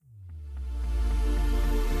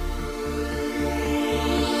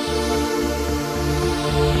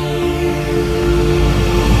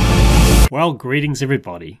Well, greetings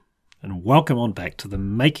everybody, and welcome on back to the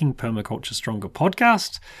Making Permaculture Stronger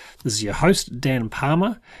podcast. This is your host, Dan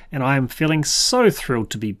Palmer, and I am feeling so thrilled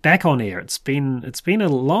to be back on air. It's been a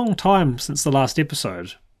long time since the last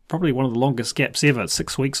episode, probably one of the longest gaps ever,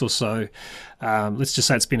 6 weeks or so. Let's just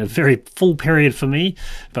say it's been a very full period for me,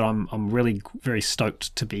 but I'm really very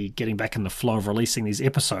stoked to be getting back in the flow of releasing these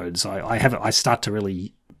episodes. I start to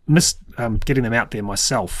really miss getting them out there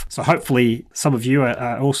myself. So hopefully some of you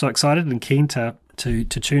are also excited and keen to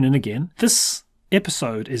tune in again. This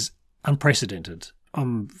episode is unprecedented.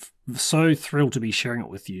 I'm so thrilled to be sharing it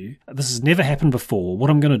with you. This has never happened before. What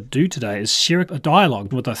I'm going to do today is share a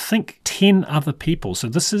dialogue with, I think, 10 other people. So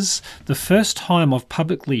this is the first time I've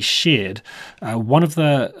publicly shared one of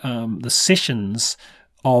the sessions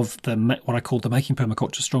of what I call the Making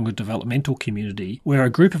Permaculture Stronger developmental community, where a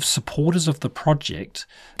group of supporters of the project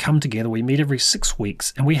come together. We meet every 6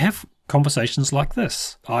 weeks and we have conversations like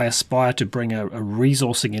this. I aspire to bring a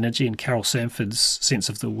resourcing energy in Carol Sanford's sense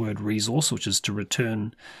of the word resource, which is to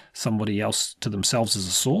return somebody else to themselves as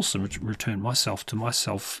a source and return myself to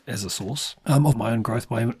myself as a source of my own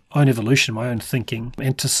growth, my own evolution, my own thinking,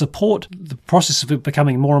 and to support the process of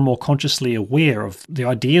becoming more and more consciously aware of the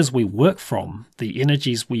ideas we work from, the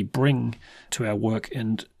energies we bring to our work.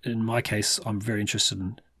 And in my case, I'm very interested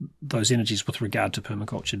in those energies with regard to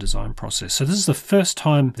permaculture design process. So this is the first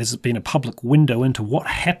time there's been a public window into what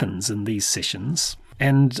happens in these sessions.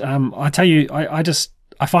 And I tell you, I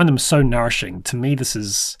find them so nourishing. To me,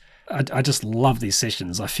 I just love these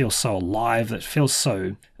sessions. I feel so alive. It feels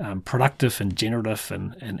so productive and generative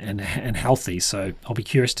and healthy. So I'll be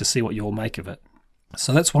curious to see what you all make of it.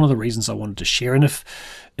 So that's one of the reasons I wanted to share. And if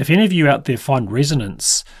any of you out there find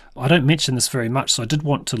resonance, I don't mention this very much, so I did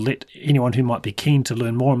want to let anyone who might be keen to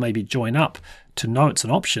learn more and maybe join up to know it's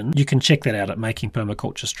an option. You can check that out at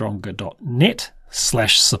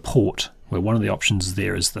makingpermaculturestronger.net/support, where one of the options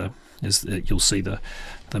there is you'll see the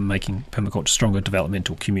Making Permaculture Stronger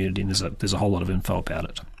developmental community, and there's a whole lot of info about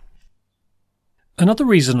it. Another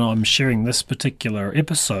reason I'm sharing this particular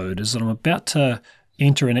episode is that I'm about to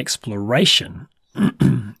enter an exploration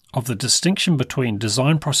of the distinction between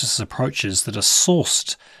design process approaches that are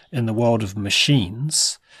sourced in the world of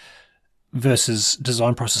machines versus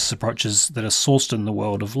design process approaches that are sourced in the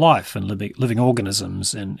world of life and living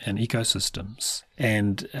organisms and ecosystems.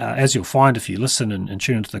 And as you'll find if you listen and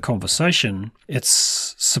tune into the conversation,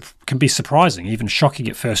 can be surprising, even shocking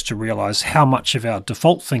at first, to realize how much of our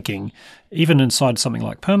default thinking, even inside something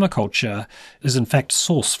like permaculture, is in fact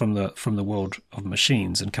sourced from the world of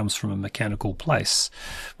machines and comes from a mechanical place,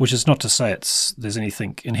 which is not to say there's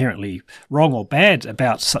anything inherently wrong or bad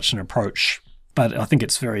about such an approach, but I think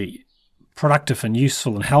it's very productive and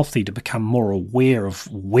useful and healthy to become more aware of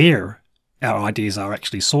where our ideas are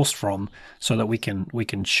actually sourced from, so that we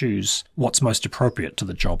can choose what's most appropriate to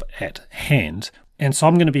the job at hand. And so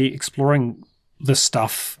I'm going to be exploring this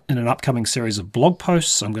stuff in an upcoming series of blog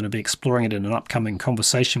posts. I'm going to be exploring it in an upcoming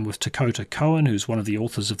conversation with Dakota Cohen, who's one of the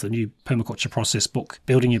authors of the new permaculture process book,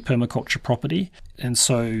 Building Your Permaculture Property. And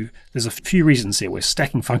so there's a few reasons here. We're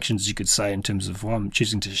stacking functions, you could say, in terms of why I'm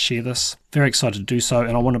choosing to share this. Very excited to do so.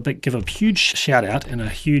 And I want to give a huge shout out and a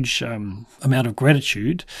huge amount of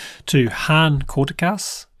gratitude to Han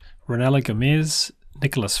Corticas, Renella Gomez,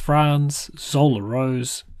 Nicholas Franz, Zola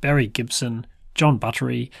Rose, Barry Gibson, John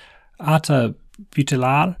Buttery, Arta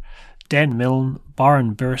Butilar, Dan Milne,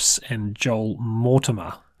 Byron Burse, and Joel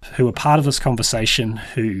Mortimer, who are part of this conversation,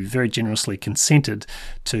 who very generously consented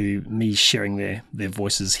to me sharing their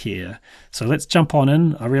voices here. So let's jump on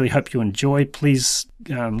in. I really hope you enjoy. Please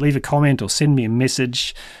leave a comment or send me a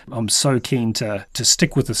message. I'm so keen to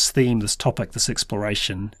stick with this theme, this topic, this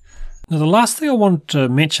exploration. Now, the last thing I want to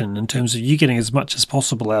mention in terms of you getting as much as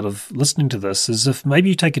possible out of listening to this is if maybe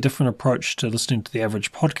you take a different approach to listening to the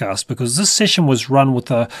average podcast, because this session was run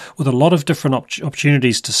with a lot of different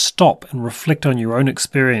opportunities to stop and reflect on your own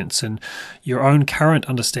experience and your own current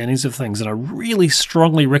understandings of things. And I really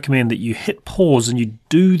strongly recommend that you hit pause and you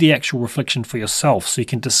do the actual reflection for yourself, so you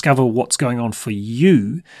can discover what's going on for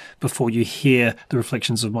you before you hear the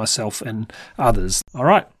reflections of myself and others. All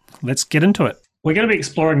right, let's get into it. We're going to be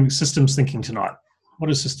exploring systems thinking tonight. What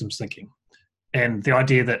is systems thinking? And the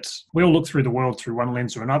idea that we all look through the world through one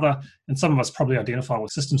lens or another, and some of us probably identify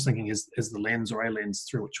with systems thinking as the lens or a lens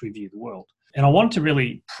through which we view the world. And I want to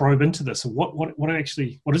really probe into this.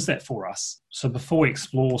 What is that for us? So before we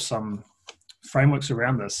explore some frameworks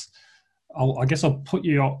around this, I guess I'll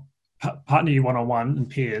partner you one-on-one in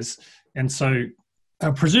pairs. And so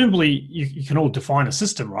presumably you can all define a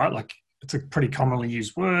system, right? Like, it's a pretty commonly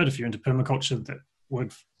used word. If you're into permaculture, that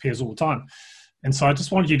word appears all the time. And so I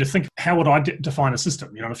just wanted you to think, how would I define a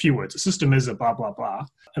system? In a few words, a system is a blah, blah, blah.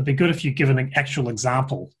 It'd be good if you give an actual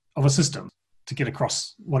example of a system to get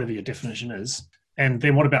across whatever your definition is. And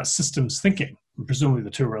then what about systems thinking? And presumably the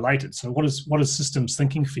two are related. So what is systems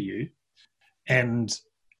thinking for you? And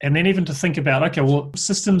then even to think about, okay, well,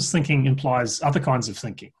 systems thinking implies other kinds of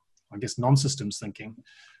thinking, I guess non-systems thinking.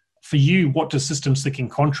 For you, what does systems thinking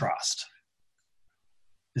contrast?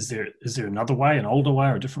 Is there another way, an older way,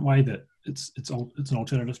 or a different way that it's an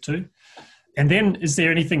alternative to? And then, is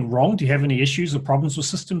there anything wrong? Do you have any issues or problems with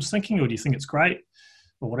systems thinking, or do you think it's great,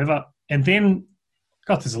 or whatever? And then,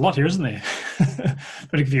 God, there's a lot here, isn't there? But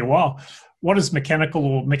it'll give you a while. What is mechanical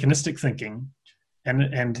or mechanistic thinking,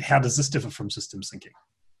 and how does this differ from systems thinking?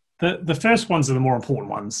 The first ones are the more important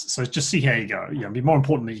ones. So just see how you go. It'd be more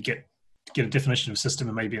important that you get a definition of system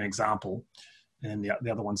and maybe an example, and the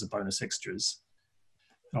other ones are bonus extras.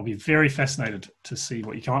 I'll be very fascinated to see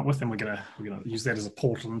what you come up with, and we're gonna use that as a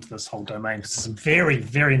portal into this whole domain, because there's some very,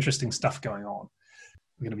 very interesting stuff going on.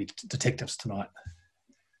 We're gonna be detectives tonight,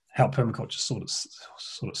 help permaculture sort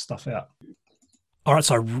of stuff out. All right,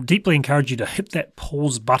 so I deeply encourage you to hit that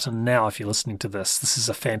pause button now if you're listening to this. This is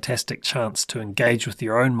a fantastic chance to engage with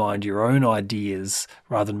your own mind, your own ideas,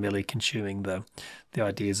 rather than merely consuming the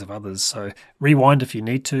ideas of others. So rewind if you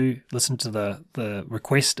need to, listen to the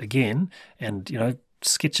request again, and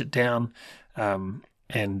sketch it down, and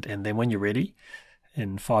then when you're ready,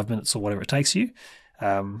 in 5 minutes or whatever it takes you,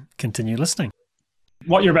 continue listening.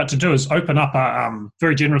 What you're about to do is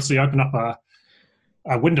very generously open up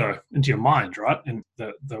a window into your mind, right? And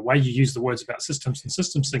the way you use the words about systems and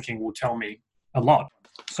systems thinking will tell me a lot.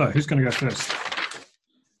 So who's going to go first?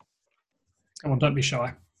 Come on, don't be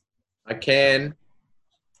shy. I can.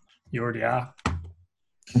 You already are.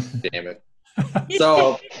 Damn it.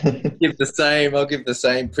 So I'll give the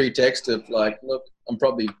same pretext of like, look, I'm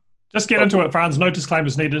probably... Just get into it, Franz. No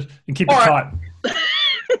disclaimers needed, and keep it tight.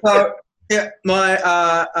 So, yeah,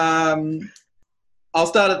 I'll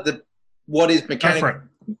start at what is mechanic. Go for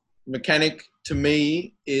it. Mechanic to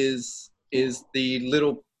me is the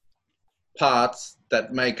little parts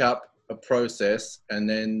that make up a process, and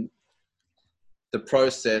then the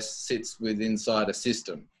process sits inside a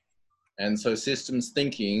system. And so systems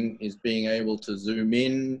thinking is being able to zoom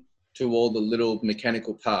in to all the little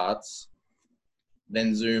mechanical parts,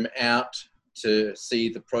 then zoom out to see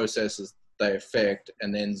the processes they affect,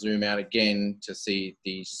 and then zoom out again to see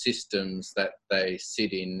the systems that they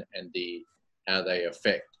sit in and how they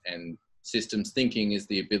affect. And systems thinking is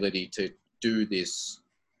the ability to do this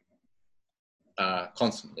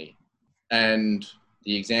constantly. And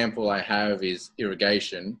the example I have is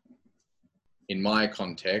irrigation. In my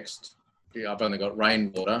context, I've only got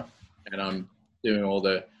rainwater, and I'm doing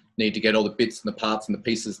need to get all the bits and the parts and the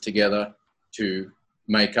pieces together to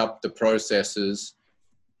make up the processes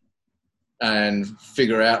and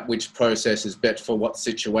figure out which process is best for what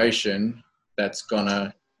situation that's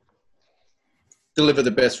gonna deliver the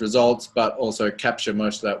best results, but also capture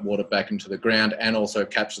most of that water back into the ground, and also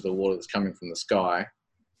capture the water that's coming from the sky.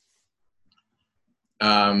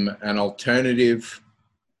 An alternative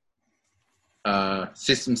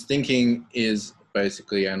systems thinking is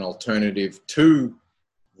basically an alternative to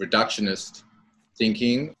reductionist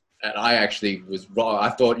thinking. And I actually was wrong. I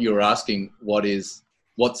thought you were asking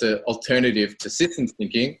what's an alternative to systems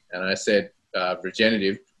thinking, and I said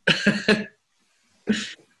regenerative.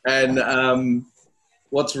 And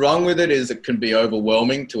what's wrong with it is it can be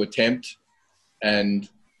overwhelming to attempt, and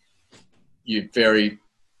you fail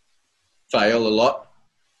a lot.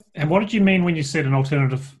 And what did you mean when you said an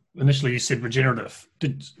alternative? Initially, you said regenerative.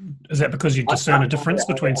 Is that because you discern a difference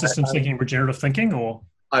between systems thinking and regenerative thinking, or?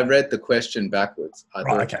 I read the question backwards.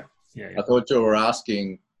 Okay. Yeah. I thought you were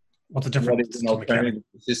asking what's the difference? What is an alternative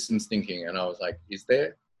to systems thinking? And I was like, is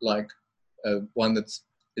there like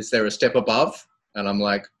is there a step above? And I'm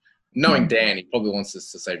like, knowing Dan, he probably wants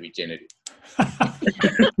us to say regenerative.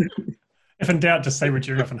 If in doubt, just say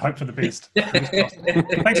regenerative and hope for the best.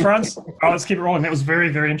 Thanks, Franz. Let's keep it rolling. That was very,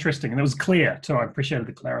 very interesting. And it was clear, too. I appreciated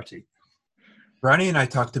the clarity. Ronnie and I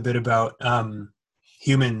talked a bit about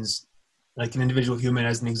humans, like an individual human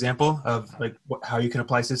as an example of like how you can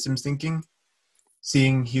apply systems thinking.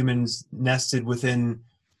 Seeing humans nested within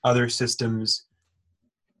other systems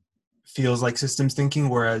feels like systems thinking,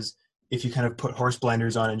 whereas if you kind of put horse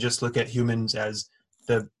blinders on and just look at humans as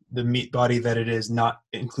the meat body that it is, not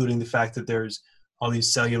including the fact that there's all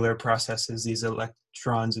these cellular processes, these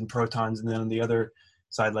electrons and protons, and then on the other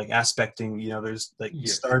side, like aspecting, there's like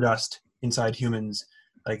stardust inside humans,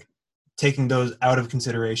 like taking those out of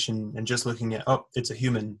consideration and just looking at, it's a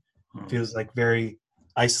human, feels like very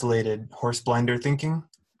isolated horse blinder thinking.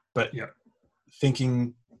 But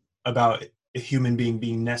thinking about a human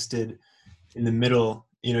being nested in the middle,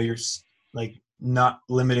 you're like not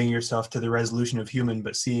limiting yourself to the resolution of human,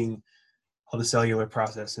 but seeing all the cellular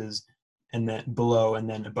processes, and then below and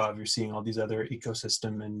then above, you're seeing all these other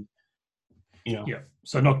ecosystem and, Yeah.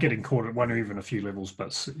 So not getting caught at one or even a few levels,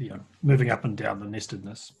 but moving up and down the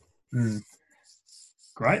nestedness.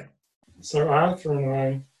 Great. So Arthur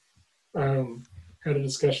and I had a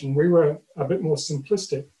discussion. We were a bit more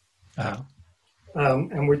simplistic,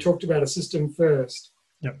 and we talked about a system first.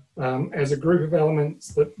 Yep. As a group of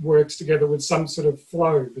elements that works together with some sort of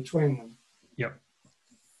flow between them. Yep.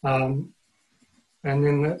 And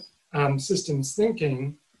then the systems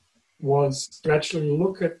thinking was to actually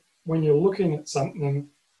look at, when you're looking at something,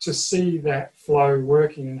 to see that flow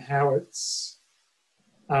working and how it's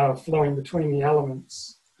flowing between the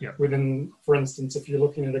elements. Yep. Within, for instance, if you're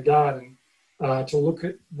looking at a garden, to look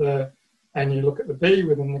at and you look at the bee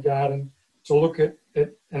within the garden, to look at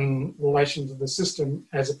it in relation to the system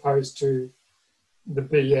as opposed to the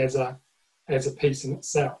bee as a piece in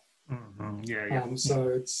itself. Mm-hmm. Yeah. So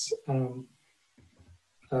it's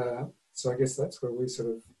so I guess that's where we sort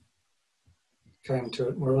of came to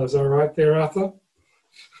it more or less. All right there, Arthur?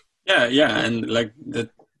 Yeah, and like the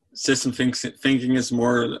system thinking is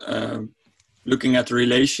more looking at the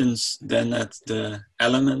relations than at the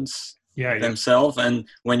elements themselves. And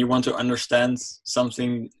when you want to understand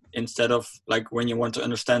something, instead of like when you want to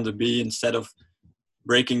understand the bee, instead of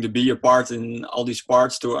breaking the bee apart in all these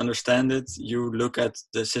parts to understand it, you look at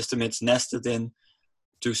the system it's nested in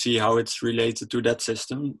to see how it's related to that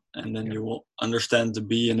system, and then you will understand the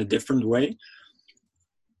bee in a different way.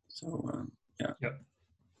 So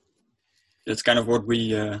that's kind of what we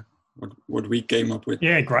came up with.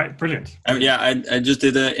 Yeah, great, brilliant. I just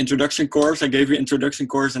did an introduction course. I gave you an introduction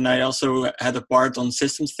course, and I also had a part on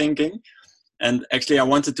systems thinking. And actually, I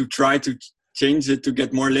wanted to try to change it to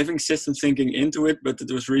get more living systems thinking into it, but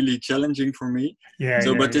it was really challenging for me.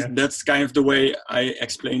 That's kind of the way I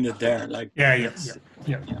explained it there. Like,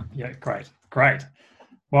 great.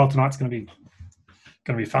 Well, tonight's going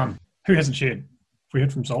to be fun. Who hasn't shared? Have we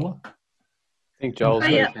heard from Zola? I think Joel's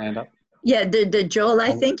got his hand up. Yeah, the Joel,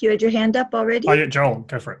 I think you had your hand up already. Oh yeah, Joel,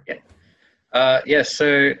 go for it.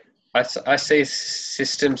 So I see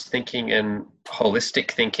systems thinking and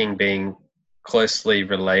holistic thinking being closely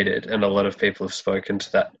related, and a lot of people have spoken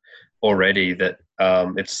to that already, that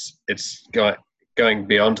it's going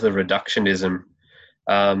beyond the reductionism.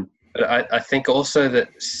 But I think also that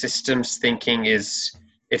systems thinking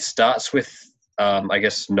it starts with I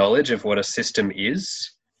guess knowledge of what a system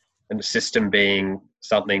is, and a system being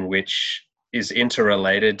something which is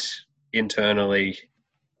interrelated internally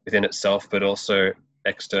within itself, but also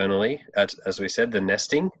externally, as we said, the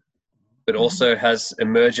nesting, but also has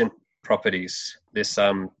emergent properties. This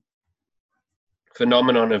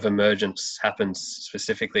phenomenon of emergence happens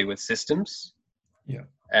specifically with systems,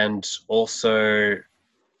 and also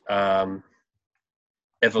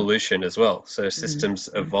evolution as well. So systems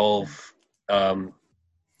evolve and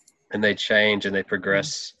they change and they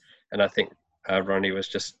progress, and I think Ronnie was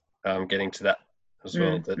just getting to that as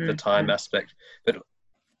well, the time aspect. But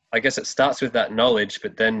I guess it starts with that knowledge,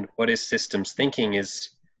 but then what is systems thinking is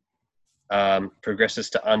progresses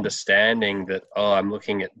to understanding that, I'm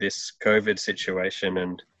looking at this COVID situation,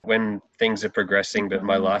 and when things are progressing but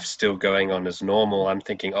my life's still going on as normal, I'm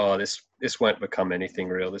thinking, this won't become anything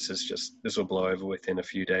real. This will blow over within a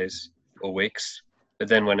few days or weeks. But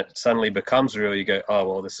then when it suddenly becomes real, you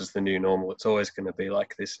go, this is the new normal. It's always going to be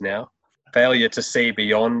like this now. Failure to see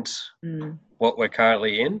beyond what we're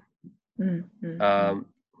currently in.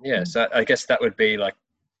 So I guess that would be like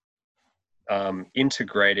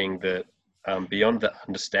integrating the beyond the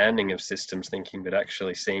understanding of systems thinking, but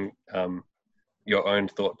actually seeing your own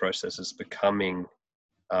thought processes becoming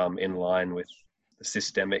in line with the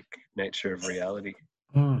systemic nature of reality.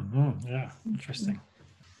 Yeah, interesting.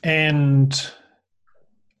 And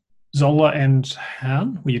Zola and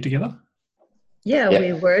Han, were you together? Yeah,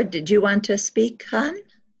 we were. Did you want to speak, Han?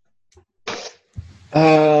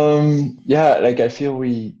 I feel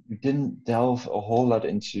we didn't delve a whole lot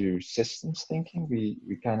into systems thinking. We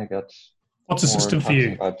kind of got. What's a system for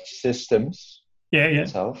you? About systems.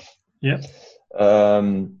 Itself. Yeah.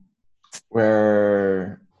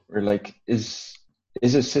 Where like is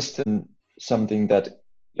a system something that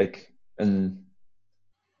like an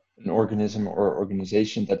organism or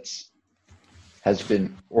organization has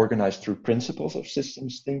been organized through principles of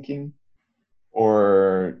systems thinking,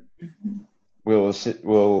 or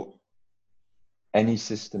will any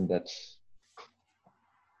system that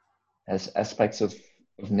has aspects of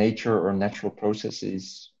nature or natural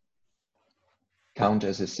processes count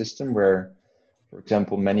as a system where For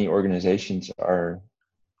example, many organizations are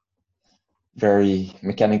very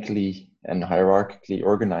mechanically and hierarchically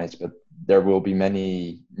organized, but there will be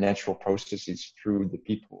many natural processes through the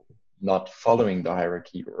people not following the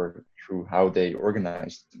hierarchy or through how they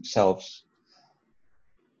organize themselves.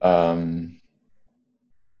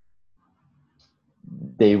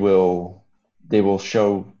 They will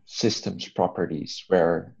show systems properties,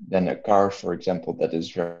 where then a car, for example, that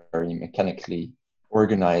is very mechanically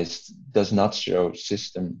organized does not show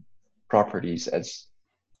system properties, as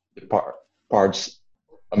the parts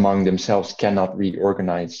among themselves cannot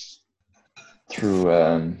reorganize through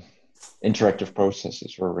interactive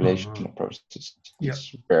processes or relational processes,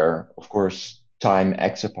 where, of course, time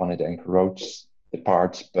acts upon it and corrodes the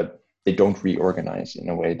parts, but they don't reorganize in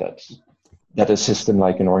a way that a system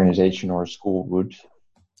like an organization or a school would.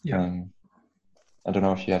 I don't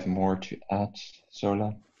know if you have more to add,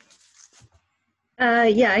 Zola.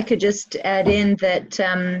 Yeah, I could just add in that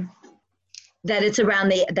that it's around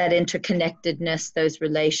that interconnectedness, those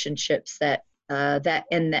relationships that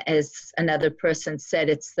and as another person said,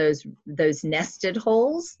 it's those nested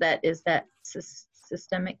holes that is that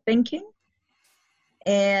systemic thinking.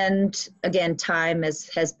 And again, time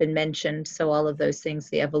has been mentioned, so all of those things,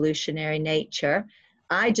 the evolutionary nature.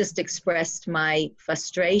 I just expressed my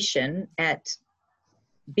frustration at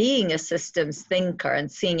being a systems thinker and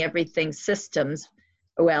seeing everything systems.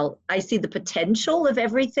 Well, I see the potential of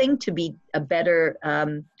everything to be a better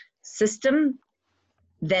system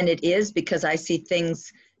than it is, because I see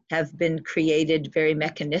things have been created very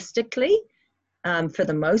mechanistically for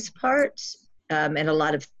the most part. And a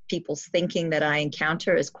lot of people's thinking that I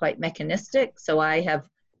encounter is quite mechanistic. So I have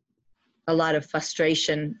a lot of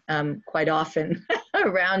frustration quite often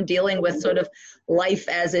around dealing with sort of life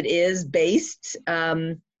as it is based.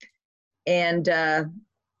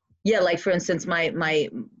 Yeah, like for instance, my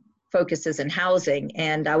focus is in housing,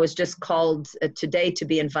 and I was just called today to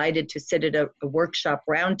be invited to sit at a workshop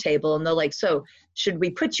roundtable, and they're like, so should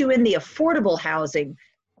we put you in the affordable housing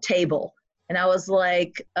table? And I was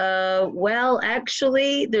like, well,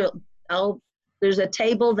 actually, there's a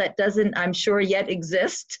table that doesn't, I'm sure, yet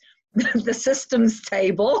exist, the systems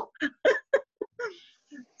table.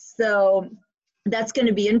 So that's going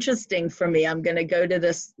to be interesting for me. I'm going to go to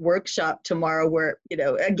this workshop tomorrow where,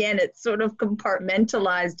 again, it's sort of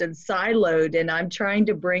compartmentalized and siloed, and I'm trying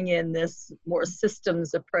to bring in this more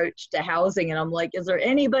systems approach to housing. And I'm like, is there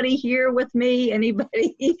anybody here with me?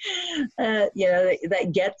 Anybody, that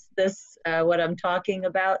gets this, what I'm talking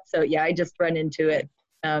about? So yeah, I just run into it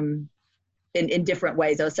in different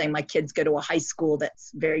ways. I was saying my kids go to a high school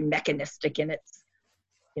that's very mechanistic in its,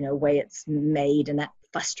 way it's made, and that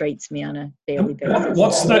frustrates me on a daily basis.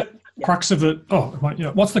 What's the crux of it?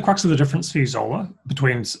 What's the crux of the difference for you, Zola,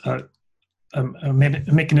 between a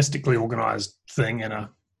mechanistically organized thing and a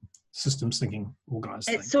systems thinking organized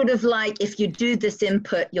thing? It's sort of like, if you do this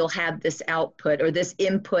input, you'll have this output, or this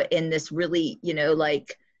input in this really,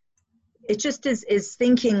 like, it just is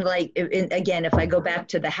thinking like, again, if I go back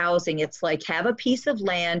to the housing, it's like, have a piece of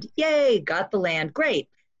land, yay, got the land, great.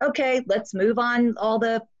 Okay, let's move on all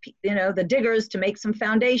the, the diggers to make some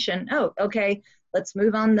foundation. Oh, okay, let's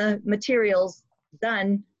move on the materials,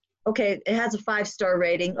 done. Okay, it has a 5-star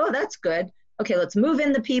rating. Oh, that's good. Okay, let's move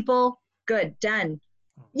in the people. Good, done.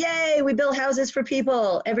 Yay, we build houses for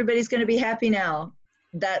people. Everybody's gonna be happy now.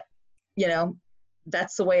 That,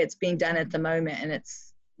 that's the way it's being done at the moment, and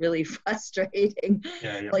it's really frustrating.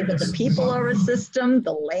 Like, but the people are a system,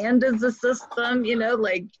 the land is a system,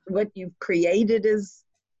 like what you've created is,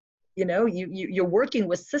 you're working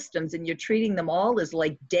with systems and you're treating them all as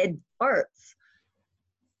like dead parts.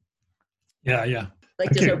 Yeah. Like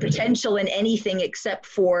there's no potential in anything except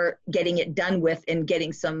for getting it done with and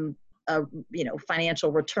getting some,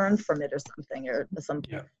 financial return from it or something, or some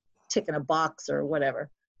tick in a box or whatever.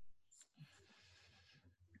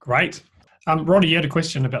 Great. Roddy, you had a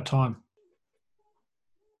question about time.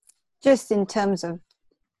 Just in terms of,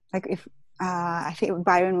 like, if I think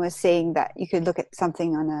Byron was saying that you could look at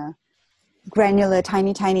something on a granular,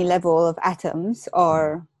 tiny level of atoms,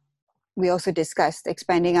 or we also discussed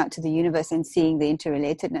expanding out to the universe and seeing the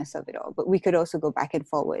interrelatedness of it all. But we could also go back and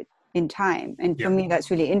forward in time. And for me, that's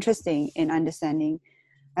really interesting in understanding.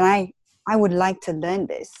 And I would like to learn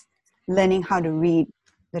this, learning how to read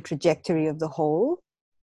the trajectory of the whole,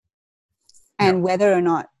 and whether or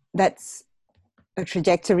not that's a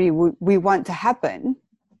trajectory we want to happen,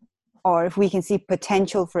 or if we can see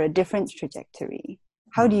potential for a different trajectory.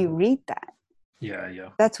 How do you read that? Yeah.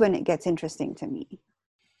 That's when it gets interesting to me.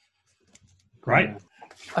 Great.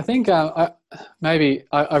 I think maybe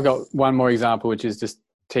I've got one more example, which is just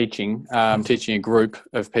teaching a group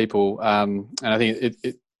of people, and I think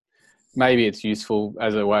it maybe it's useful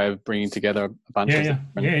as a way of bringing together a bunch of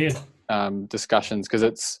discussions,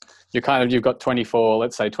 because you've got 24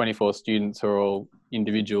 students who are all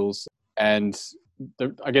individuals, and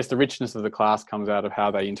I guess the richness of the class comes out of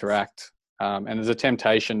how they interact, and there's a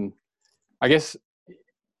temptation, I guess.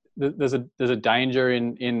 There's a danger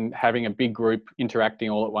in having a big group interacting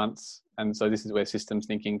all at once, and so this is where systems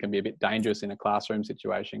thinking can be a bit dangerous in a classroom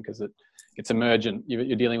situation, because it's emergent.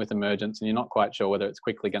 You're dealing with emergence, and you're not quite sure whether it's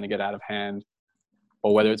quickly going to get out of hand,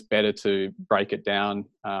 or whether it's better to break it down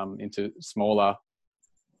into smaller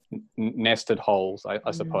nested holes,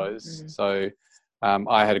 I suppose. Mm-hmm. So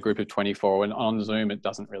I had a group of 24, and on Zoom it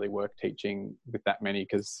doesn't really work teaching with that many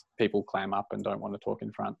because people clam up and don't want to talk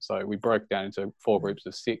in front. So we broke down into 4 groups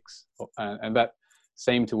of 6, and that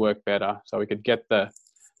seemed to work better. So we could get the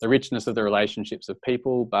richness of the relationships of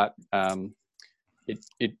people, but the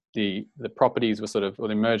properties were sort of, or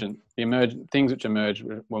the emergent things which emerged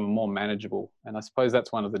were more manageable. And I suppose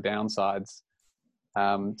that's one of the downsides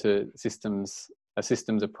to a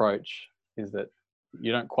systems approach, is that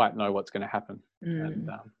you don't quite know what's going to happen. And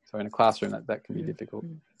so in a classroom that can be difficult.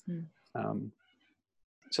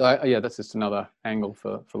 That's just another angle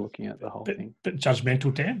for looking at the whole thing. Bit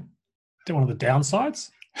judgmental, Dan? One of the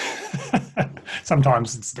downsides?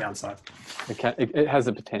 Sometimes it's a downside. It has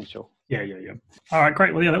the potential. Yeah. All right,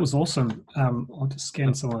 great. Well, that was awesome. I'll just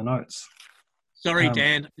scan some of the notes. Sorry,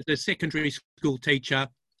 Dan, as a secondary school teacher,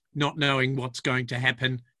 not knowing what's going to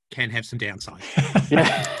happen can have some downside.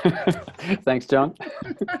 Thanks, John.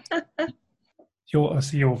 Your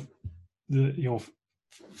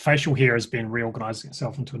facial hair has been reorganizing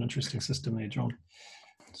itself into an interesting system there, John.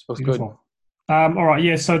 Smells good. All right,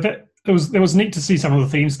 yeah. So that it was neat to see some of the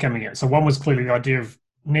themes coming out. So one was clearly the idea of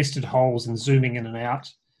nested holes and zooming in and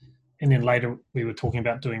out, and then later we were talking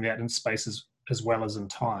about doing that in spaces as well as in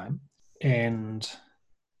time, and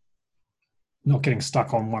not getting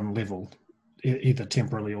stuck on one level, either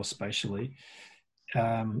temporally or spatially.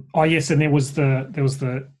 Yes, and there was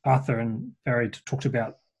the Arthur and Barry talked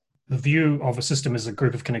about the view of a system as a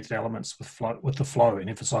group of connected elements with the flow, and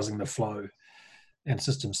emphasizing the flow, and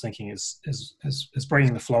systems thinking is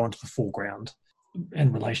bringing the flow into the foreground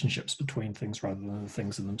and relationships between things rather than the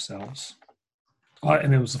things in themselves.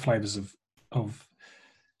 And there was the flavors of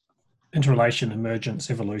interrelation,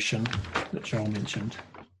 emergence, evolution that Joel mentioned.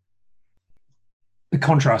 The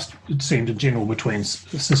contrast, it seemed, in general between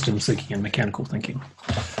systems thinking and mechanical thinking.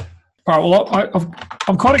 All right, well,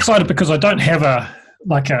 I'm quite excited because I don't have a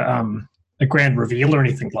grand reveal or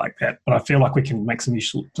anything like that, but I feel like we can make some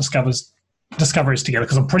useful discoveries together,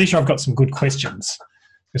 because I'm pretty sure I've got some good questions.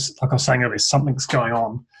 Because, like I was saying earlier, something's going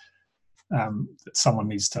on that someone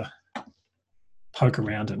needs to poke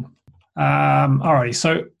around in. Alrighty,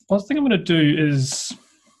 so what I think I'm going to do is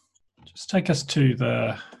just take us to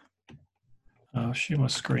the... I'll share my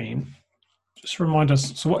screen. Just remind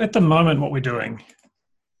us, so at the moment what we're doing,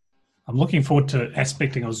 I'm looking forward to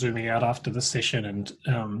aspecting or zooming out after this session and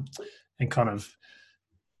kind of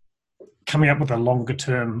coming up with a longer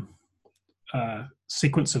term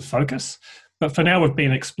sequence of focus. But for now, we've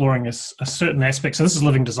been exploring a certain aspect. So this is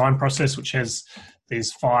Living Design Process, which has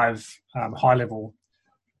these 5 high-level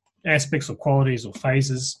aspects or qualities or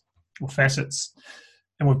phases or facets.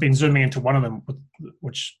 And we've been zooming into one of them,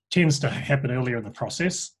 which tends to happen earlier in the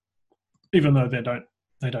process, even though they're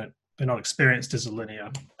not experienced as a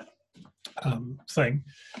linear thing,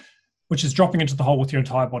 which is dropping into the whole with your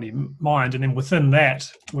entire body and mind. And then within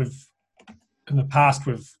that, in the past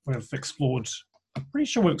we've explored. I'm pretty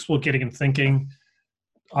sure we've explored getting and thinking,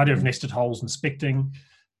 idea of nested holes, inspecting,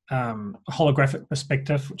 a holographic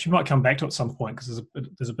perspective, which you might come back to at some point because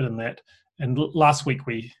there's a bit in that. And last week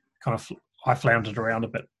I floundered around a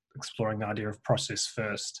bit, exploring the idea of process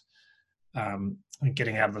first, and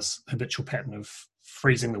getting out of this habitual pattern of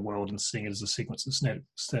freezing the world and seeing it as a sequence of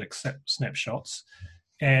static snapshots.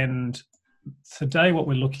 And today what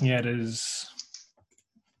we're looking at is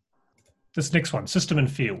this next one, system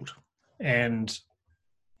and field. And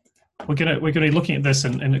we're going to be looking at this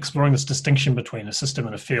and exploring this distinction between a system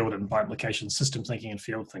and a field, and by implication, system thinking and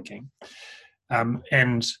field thinking.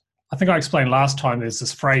 And I think I explained last time there's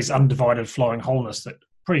this phrase, undivided flowing wholeness, that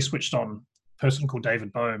pretty switched on person called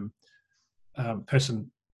David Bohm,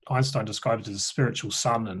 Einstein described it as a spiritual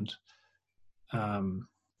sun and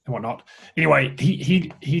whatnot. Anyway,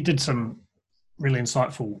 he did some really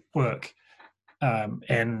insightful work,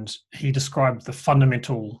 and he described the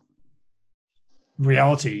fundamental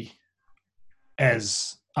reality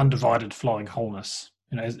as undivided flowing wholeness,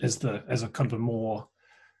 as a kind of a more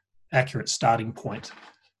accurate starting point.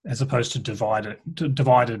 as opposed to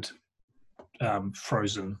divided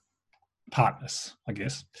frozen partness, I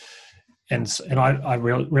guess. And I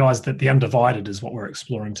realized that the undivided is what we're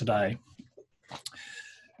exploring today.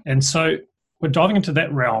 And so we're diving into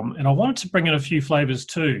that realm, and I wanted to bring in a few flavors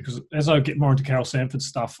too, because as I get more into Carol Sanford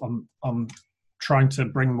stuff, I'm trying to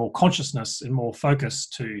bring more consciousness and more focus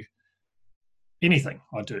to anything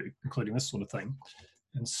I do, including this sort of thing.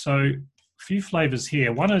 And so a few flavors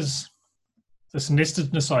here. One is this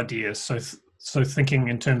nestedness idea. So thinking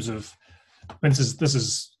in terms of, this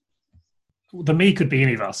is the me could be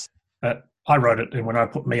any of us, but I wrote it, and when I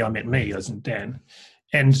put me, I meant me, as in Dan.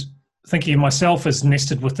 And thinking of myself as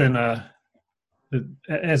nested within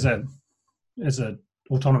as a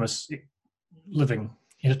autonomous living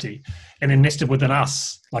entity, and then nested within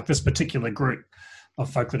us, like this particular group of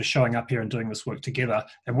folk that are showing up here and doing this work together,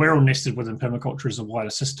 and we're all nested within permaculture as a wider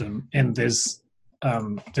system, and there's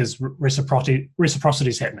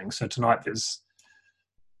reciprocities happening. So tonight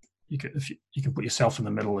you can put yourself in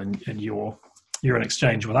the middle, and you're in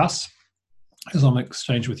exchange with us as I'm in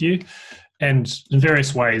exchange with you, and in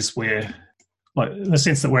various ways we're, like, in the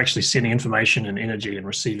sense that we're actually sending information and energy and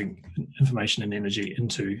receiving information and energy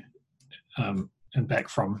into and back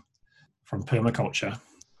from permaculture.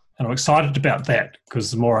 And I'm excited about that,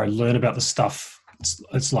 because the more I learn about the stuff,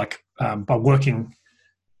 it's like by working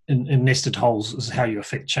in nested holes is how you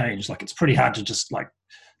affect change. Like, it's pretty hard to just like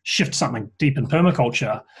shift something deep in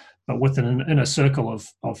permaculture, but within an inner circle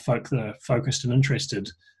of folk that are focused and interested,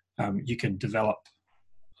 you can develop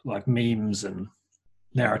like memes and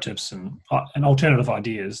narratives and alternative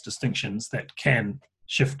ideas, distinctions that can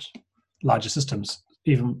shift larger systems,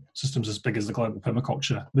 even systems as big as the global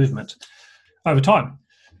permaculture movement, over time.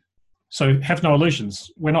 So have no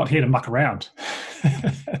illusions. We're not here to muck around.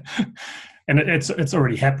 And it's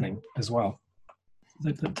already happening as well.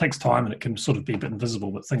 It takes time, and it can sort of be a bit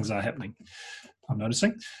invisible, but things are happening, I'm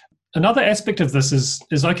noticing. Another aspect of this is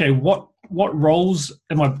okay, what roles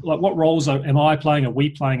am I playing, are we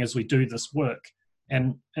playing as we do this work?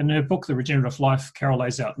 And in her book, The Regenerative Life, Carol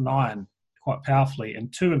lays out 9 quite powerfully,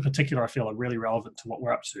 and 2 in particular I feel are really relevant to what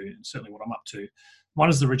we're up to, and certainly what I'm up to. One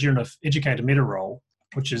is the regenerative educator meta role,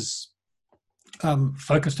 which is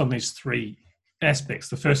focused on these 3 aspects.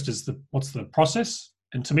 The first is what's the process?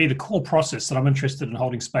 And to me, the core process that I'm interested in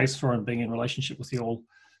holding space for and being in relationship with you all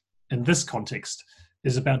in this context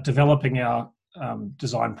is about developing our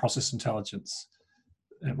design process intelligence,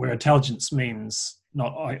 where intelligence means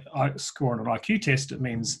not I score on an IQ test. It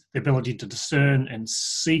means the ability to discern and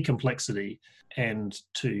see complexity, and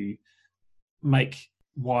to make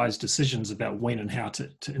wise decisions about when and how to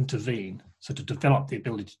intervene. So to develop the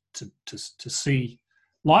ability to see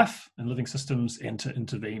life and living systems, and to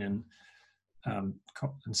intervene in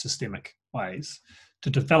systemic ways. To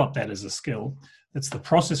develop that as a skill, it's the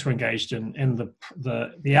process we're engaged in, and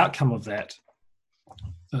the outcome of that,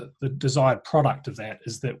 the desired product of that,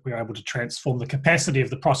 is that we're able to transform the capacity of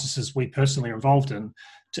the processes we personally are involved in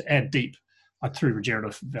to add deep, through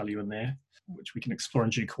regenerative value in there, which we can explore in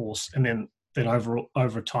due course. And then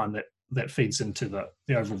over time that feeds into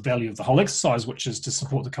the overall value of the whole exercise, which is to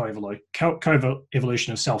support the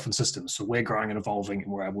co-evolution of self and systems. So we're growing and evolving,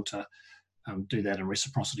 and we're able to do that in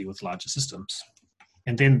reciprocity with larger systems.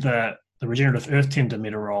 And then the regenerative earth tender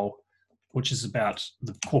meta role, which is about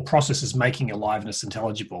the core process, is making aliveness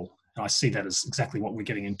intelligible. And I see that as exactly what we're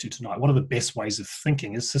getting into tonight. What are the best ways of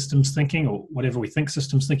thinking? Is systems thinking, or whatever we think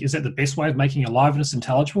systems think, is that the best way of making aliveness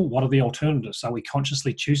intelligible? What are the alternatives? Are we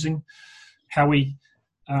consciously choosing how we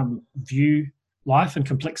view life and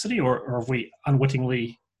complexity, or have we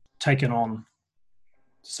unwittingly taken on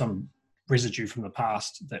some residue from the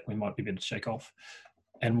past that we might be able to shake off?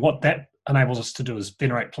 And what that enables us to do is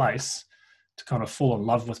venerate place, to kind of fall in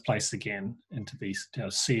love with place again, and to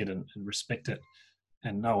see it and respect it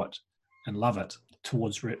and know it and love it,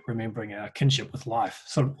 towards remembering our kinship with life.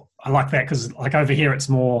 So I like that, because like over here it's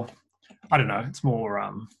more, I don't know, it's more,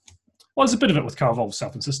 well, there's a bit of it with co-evolved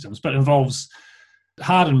self and systems, but it involves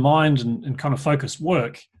heart and mind and kind of focused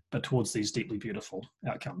work, but towards these deeply beautiful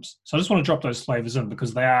outcomes. So I just want to drop those flavors in,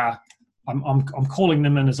 because they are, I'm calling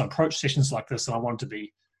them in as I approach sessions like this, and I want to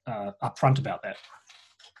be upfront about that.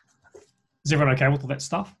 Is everyone okay with all that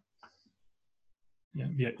stuff? Yeah,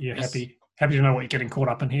 you're yes. Happy to know what you're getting caught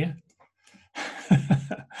up in here?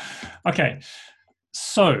 Okay,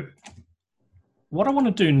 so what I want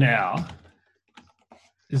to do now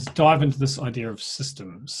is dive into this idea of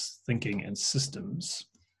systems, thinking and systems.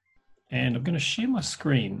 And I'm going to share my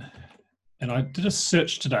screen. And I did a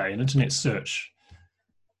search today, an internet search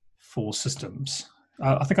for systems.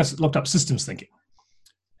 I think I looked up systems thinking.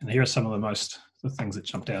 And here are some of the most the things that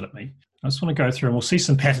jumped out at me. I just want to go through and we'll see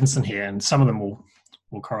some patterns in here, and some of them will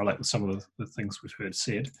correlate with some of the things we've heard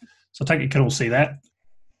said. So I take it you can all see that.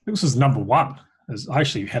 This is number one. I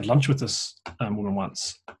actually had lunch with this woman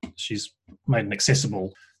once. She's made an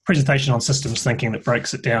accessible presentation on systems thinking that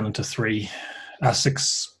breaks it down into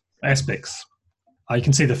 6 aspects. You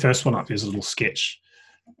can see the first one up here is a little sketch.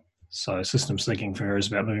 So systems thinking for her is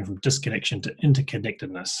about moving from disconnection to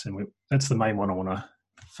interconnectedness, and that's the main one I want to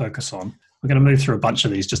focus on. We're going to move through a bunch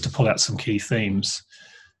of these just to pull out some key themes.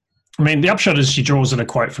 I mean, the upshot is she draws in a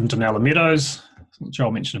quote from Donella Meadows.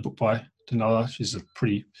 Joel mentioned a book by Donella. She's a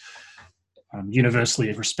pretty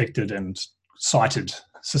universally respected and cited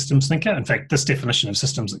systems thinker. In fact, this definition of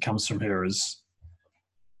systems that comes from her it's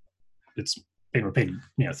been repeated,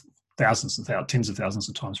 thousands and tens of thousands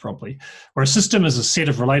of times probably, where a system is a set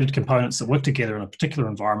of related components that work together in a particular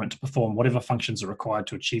environment to perform whatever functions are required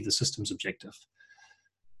to achieve the system's objective.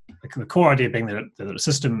 The core idea being that a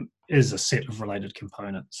system is a set of related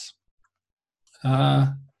components.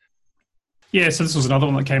 So this was another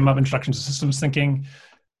one that came up, Introduction to Systems Thinking.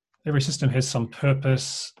 Every system has some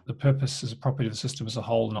purpose. The purpose is a property of the system as a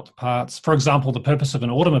whole, not the parts. For example, the purpose of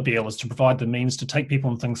an automobile is to provide the means to take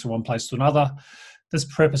people and things from one place to another. This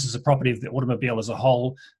purpose is a property of the automobile as a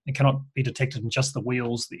whole and cannot be detected in just the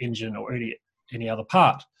wheels, the engine, or any other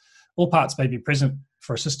part. All parts may be present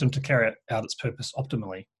for a system to carry out its purpose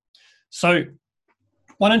optimally. So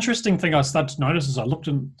one interesting thing I started to notice as I looked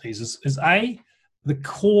at these is the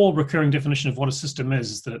core recurring definition of what a system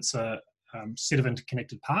is that it's a set of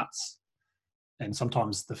interconnected parts. And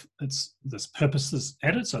sometimes this purpose is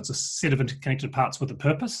added, so it's a set of interconnected parts with a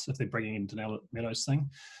purpose, if they're bringing in Donella Meadows' thing.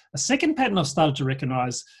 A second pattern I've started to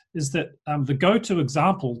recognize is that the go-to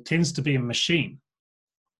example tends to be a machine.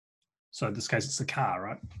 So in this case, it's a car,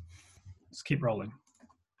 right? Let's keep rolling.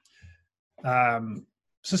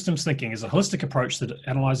 Systems thinking is a holistic approach that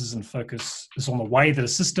analyzes and focuses on the way that a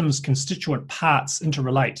system's constituent parts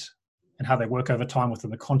interrelate and how they work over time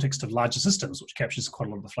within the context of larger systems, which captures quite a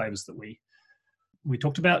lot of the flavors that we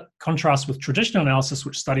talked about. Contrast with traditional analysis,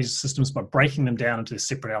 which studies systems by breaking them down into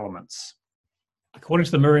separate elements. According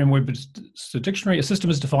to the Merriam-Webster Dictionary, a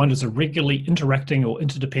system is defined as a regularly interacting or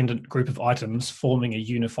interdependent group of items forming a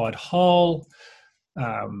unified whole.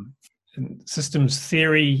 Systems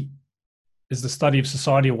theory is the study of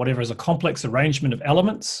society or whatever as a complex arrangement of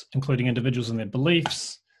elements, including individuals and their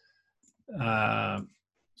beliefs.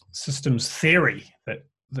 Systems theory,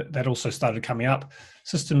 that also started coming up.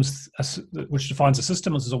 Systems, which defines a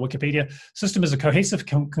system, this is on Wikipedia. System is a cohesive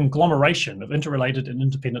conglomeration of interrelated and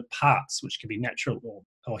independent parts, which can be natural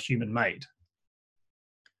or human-made.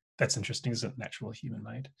 That's interesting, isn't it? Natural or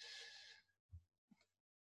human-made.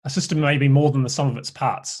 A system may be more than the sum of its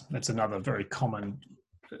parts. That's another very common.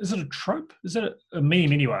 Is it a trope? Is it a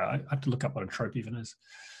meme anyway? I have to look up what a trope even is.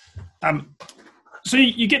 So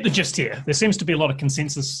you get the gist here. There seems to be a lot of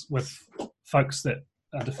consensus with folks that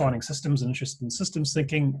are defining systems and interested in systems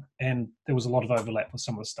thinking, and there was a lot of overlap with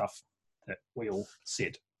some of the stuff that we all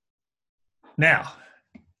said. Now,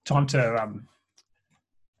 time for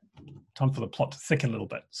the plot to thicken a little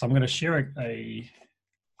bit. So I'm going to share a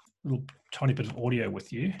little tiny bit of audio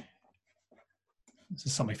with you. This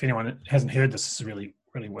is something, if anyone hasn't heard this, is really,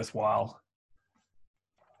 really worthwhile.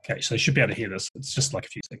 Okay, so you should be able to hear this. It's just like a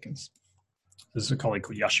few seconds. This is a colleague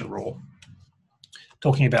called Yasha Raw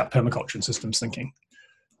talking about permaculture and systems thinking.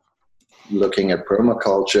 Looking at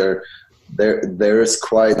permaculture, there is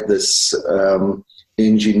quite this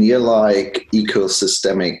engineer-like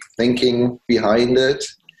ecosystemic thinking behind it,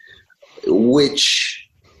 which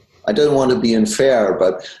I don't want to be unfair,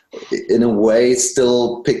 but in a way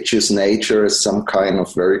still pictures nature as some kind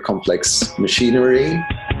of very complex machinery.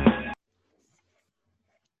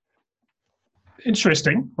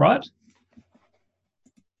 Interesting, right?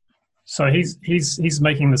 So he's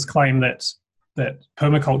making this claim that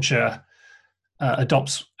permaculture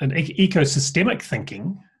adopts an ecosystemic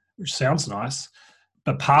thinking, which sounds nice,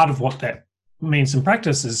 but part of what that means in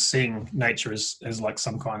practice is seeing nature as like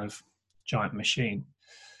some kind of giant machine.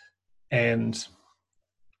 And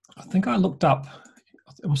I think I looked up,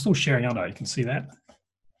 I'm still sharing, I know you can see that.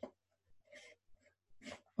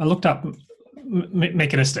 I looked up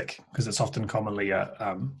mechanistic, because it's often commonly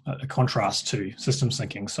a contrast to systems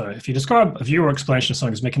thinking. So if you describe a view or explanation of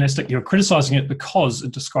something as mechanistic, you're criticizing it because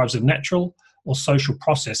it describes a natural or social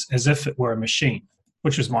process as if it were a machine,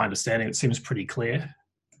 which is my understanding. It seems pretty clear.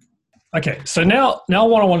 Okay, so now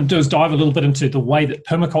what I want to do is dive a little bit into the way that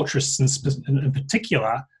permaculturists in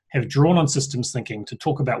particular have drawn on systems thinking to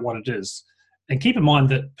talk about what it is. And keep in mind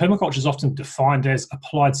that permaculture is often defined as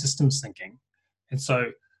applied systems thinking. And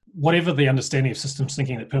so whatever the understanding of systems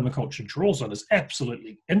thinking that permaculture draws on is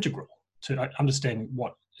absolutely integral to understanding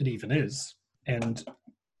what it even is. And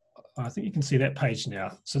I think you can see that page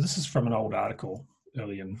now. So this is from an old article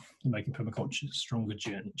early in Making Permaculture a Stronger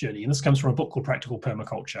Journey. And this comes from a book called Practical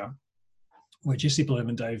Permaculture, where Jesse Bloom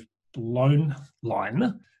and Dave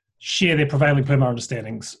Blownline share their prevailing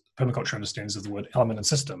permaculture understandings of the word element and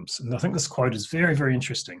systems. And I think this quote is very, very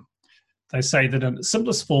interesting. They say that in its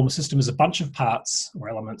simplest form, a system is a bunch of parts or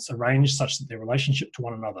elements arranged such that their relationship to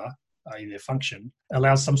one another, i.e. their function,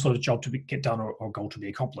 allows some sort of job to get done or goal to be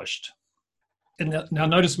accomplished. And now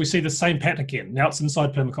notice we see the same pattern again. Now it's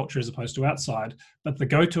inside permaculture as opposed to outside, but the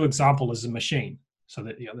go-to example is a machine. So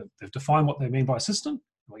that they've defined what they mean by a system.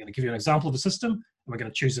 We're going to give you an example of a system, and we're going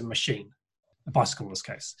to choose a machine, a bicycle in this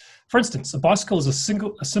case. For instance, a bicycle is a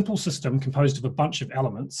simple system composed of a bunch of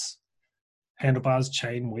elements, handlebars,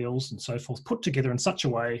 chain, wheels, and so forth, put together in such a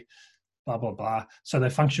way, blah, blah, blah, so they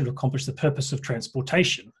function to accomplish the purpose of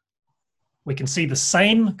transportation. We can see the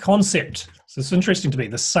same concept. So it's interesting to me,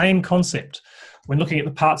 the same concept when looking at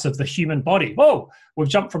the parts of the human body. Whoa, we've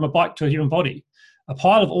jumped from a bike to a human body. A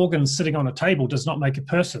pile of organs sitting on a table does not make a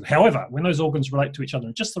person. However, when those organs relate to each other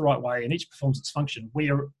in just the right way and each performs its function, we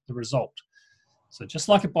are the result. So just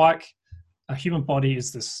like a bike, a human body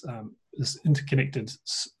is this interconnected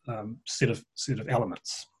set of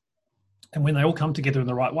elements. And when they all come together in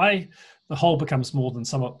the right way, the whole becomes more than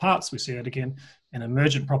sum of parts. We see that again, and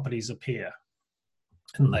emergent properties appear.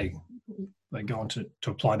 And they go on to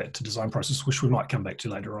apply that to design process, which we might come back to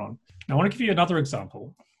later on. Now, I want to give you another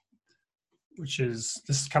example, which is,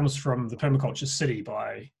 this comes from The Permaculture City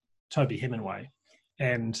by Toby Hemingway.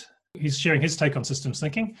 And he's sharing his take on systems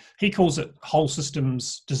thinking. He calls it whole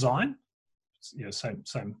systems design. Same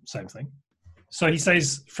thing. So he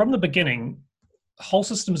says, from the beginning, whole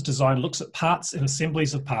systems design looks at parts and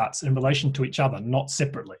assemblies of parts in relation to each other, not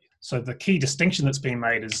separately. So the key distinction that's being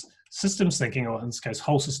made is systems thinking, or in this case,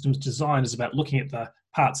 whole systems design, is about looking at the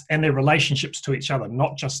parts and their relationships to each other,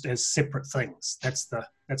 not just as separate things. That's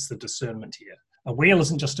the discernment here. A wheel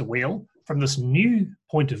isn't just a wheel. From this new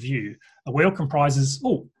point of view, a wheel comprises,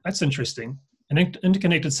 oh, that's interesting, an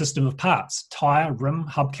interconnected system of parts, tire, rim,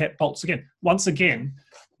 hubcap, bolts. Once again,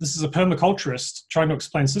 this is a permaculturist trying to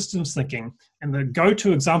explain systems thinking, and the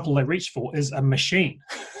go-to example they reach for is a machine.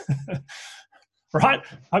 Right?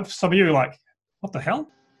 Some of you are like, what the hell?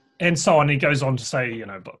 And so on. He goes on to say,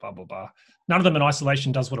 blah, blah, blah, blah. None of them in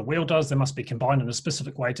isolation does what a wheel does. They must be combined in a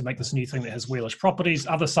specific way to make this new thing that has wheelish properties.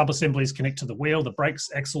 Other sub-assemblies connect to the wheel, the brakes,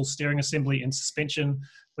 axles, steering assembly, and suspension.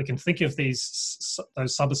 We can think of those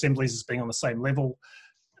sub-assemblies as being on the same level,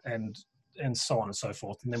 and so on and so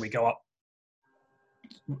forth. And then we go up.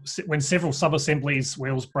 When several sub-assemblies,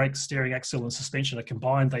 wheels, brakes, steering, axle, and suspension are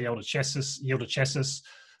combined, they yield a chassis,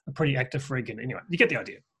 a pretty active rig. And anyway, you get the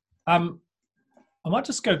idea. I might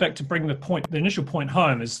just go back to bring the initial point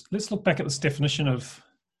home is, let's look back at this definition of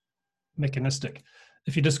mechanistic.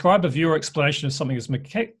 If you describe a view or explanation of something as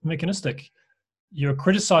mechanistic, you're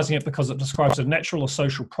criticizing it because it describes a natural or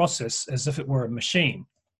social process as if it were a machine.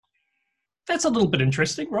 That's a little bit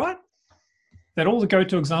interesting, right? That all the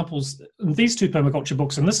go-to examples in these two permaculture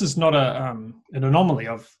books, and this is not an anomaly.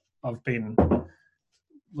 I've been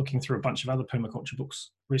looking through a bunch of other permaculture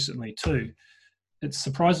books recently too. It's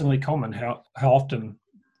surprisingly common how often,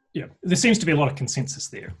 there seems to be a lot of consensus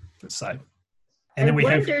there, let's say. And then we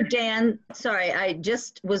wonder, Dan, sorry, I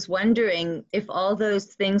just was wondering if all those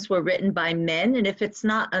things were written by men, and if it's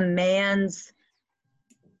not a man's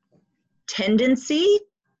tendency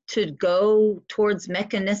to go towards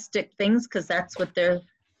mechanistic things because that's what they're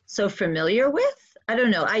so familiar with. I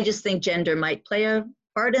don't know. I just think gender might play a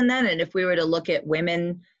part in that. And if we were to look at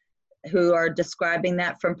women who are describing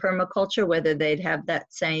that from permaculture, whether they'd have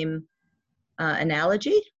that same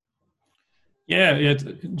analogy? Yeah,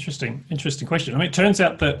 interesting question. I mean, it turns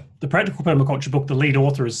out that the Practical Permaculture book, the lead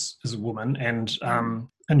author is a woman, and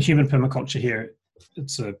in Human Permaculture here,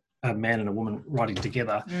 it's a man and a woman writing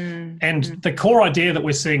together. And the core idea that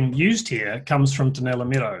we're seeing used here comes from Donella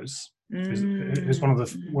Meadows, who's one of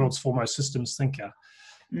the world's foremost systems thinker.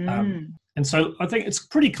 And so I think it's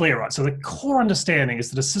pretty clear, right? So the core understanding is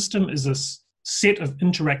that a system is a set of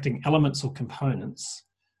interacting elements or components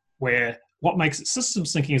where what makes it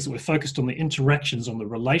systems thinking is that we're focused on the interactions, on the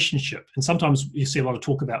relationship. And sometimes you see a lot of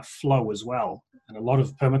talk about flow as well. And a lot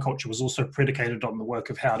of permaculture was also predicated on the work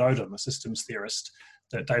of Howard Odum, a systems theorist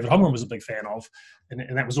that David Holmgren was a big fan of.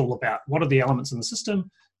 And that was all about what are the elements in the system,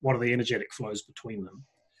 what are the energetic flows between them.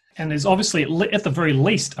 And there's obviously, at the very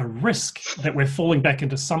least, a risk that we're falling back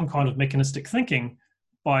into some kind of mechanistic thinking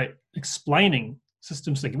by explaining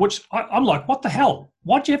systems thinking, which I'm like, what the hell?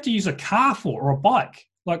 Why'd you have to use a car for, or a bike?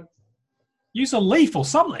 Like, use a leaf or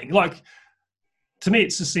something. Like, to me, it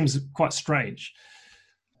just seems quite strange.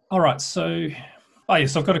 All right, so,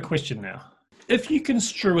 yes, I've got a question now. If you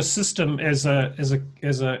construe a system as a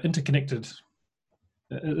interconnected,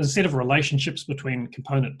 a set of relationships between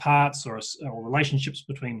component parts, or relationships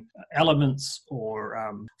between elements,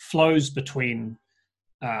 or flows between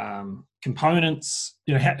components,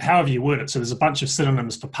 however you word it. So there's a bunch of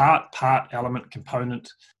synonyms for part, element,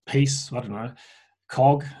 component, piece, I don't know,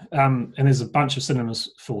 cog, and there's a bunch of synonyms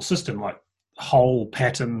for system, like whole,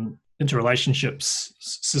 pattern, interrelationships,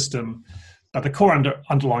 system. But the core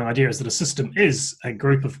underlying idea is that a system is a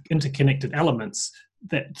group of interconnected elements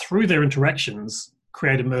that, through their interactions,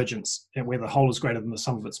 create emergence, and where the whole is greater than the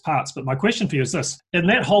sum of its parts. But my question for you is this: in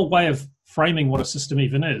that whole way of framing what a system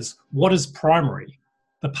even is, what is primary,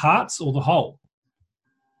 the parts or the whole?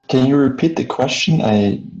 Can you repeat the question?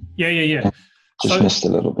 Yeah. Just missed a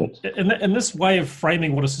little bit. In this way of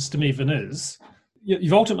framing what a system even is,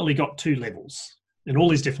 you've ultimately got two levels in all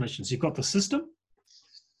these definitions. You've got the system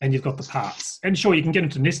and you've got the parts. And sure, you can get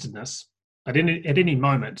into nestedness, but at any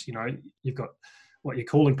moment, you've got what you're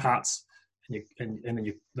calling parts, and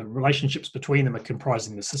then the relationships between them are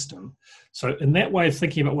comprising the system. So in that way of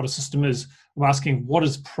thinking about what a system is, I'm asking what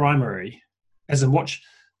is primary, as in what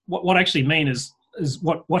I actually mean is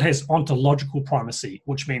what has ontological primacy,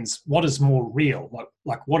 which means what is more real,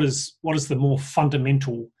 like what is the more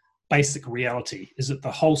fundamental basic reality? Is it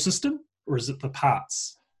the whole system or is it the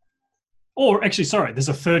parts? Or actually, sorry, there's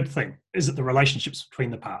a third thing. Is it the relationships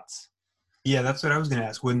between the parts? Yeah, that's what I was going to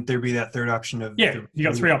ask. Wouldn't there be that third option of... Yeah, you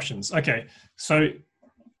got three options. Okay, so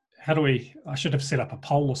how do I should have set up a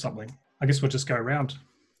poll or something. I guess we'll just go around.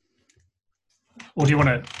 Or do you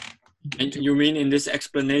want to... You mean in this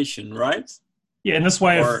explanation, right? Yeah, in this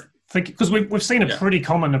way of thinking, because we've seen a pretty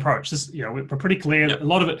common approach. This, we're pretty clear. A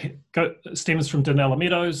lot of it stems from Donella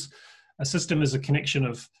Meadows. A system is a connection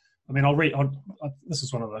of... I'll read. This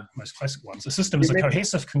is one of the most classic ones. A system is a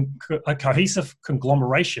cohesive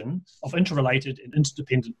conglomeration of interrelated and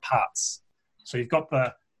interdependent parts. So you've got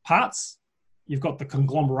the parts, you've got the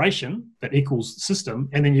conglomeration that equals system,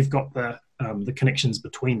 and then you've got the connections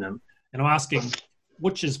between them. And I'm asking,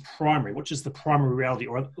 which is primary? Which is the primary reality?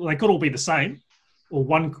 Or they could all be the same, or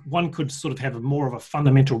one could sort of have more of a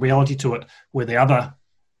fundamental reality to it, where the other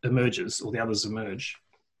emerges or the others emerge.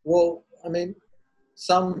 Well,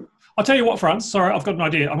 I'll tell you what, Franz, sorry, I've got an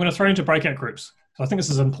idea. I'm going to throw you into breakout groups. So I think this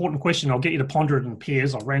is an important question. I'll get you to ponder it in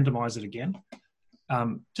pairs. I'll randomize it again.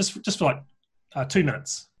 Just for like 2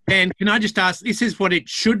 minutes. And can I just ask, this is what it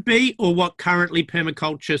should be or what currently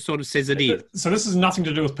permaculture sort of says it is? So this has nothing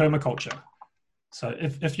to do with permaculture. So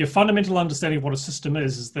if your fundamental understanding of what a system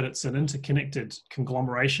is that it's an interconnected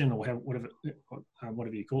conglomeration, or whatever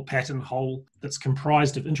you call it, pattern, whole, that's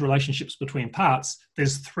comprised of interrelationships between parts,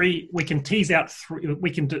 there's three, we can tease out three, we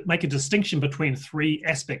can make a distinction between three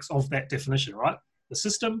aspects of that definition, right? The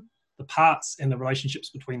system, the parts, and the relationships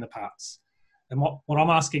between the parts. And what I'm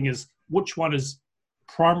asking is, which one is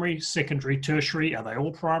primary, secondary, tertiary? Are they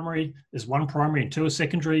all primary? Is one primary and two are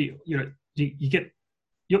secondary? You get...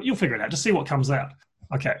 You'll figure it out. Just see what comes out.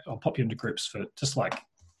 Okay, I'll pop you into groups for just like,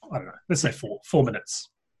 I don't know, let's say 4 minutes.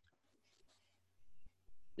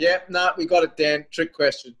 Yeah, no, we got it, Dan. Trick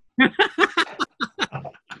question.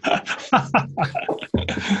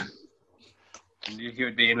 You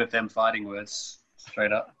would be in with them fighting words,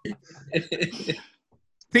 straight up.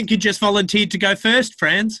 Think you just volunteered to go first,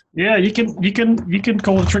 Franz? Yeah, you can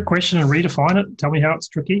call a trick question and redefine it. Tell me how it's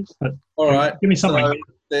tricky. But all right, give me something. So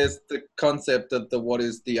there's the concept of what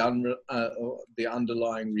is the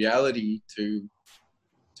underlying reality to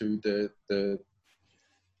the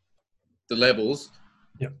levels.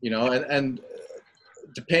 Yep. And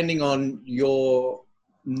depending on your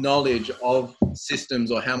knowledge of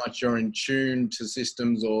systems, or how much you're in tune to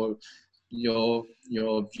systems, or your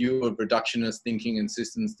view of reductionist thinking and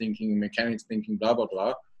systems thinking, mechanics thinking, blah, blah,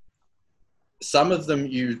 blah. Some of them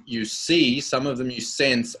you see, some of them you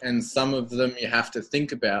sense, and some of them you have to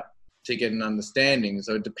think about to get an understanding.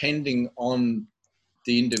 So depending on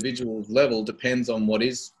the individual's level, depends on what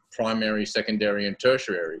is primary, secondary, and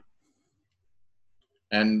tertiary.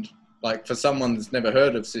 And like for someone that's never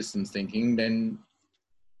heard of systems thinking, then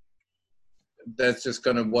that's just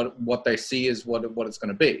going to, what they see is what it's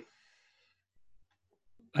going to be.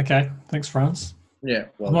 Okay, thanks, Franz. Yeah,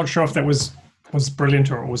 well, I'm not sure if that was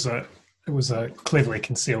brilliant or it was a cleverly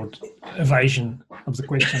concealed evasion of the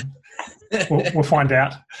question. We'll find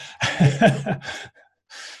out.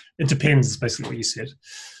 It depends, is basically what you said.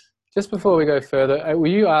 Just before we go further, were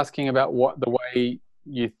you asking about what the way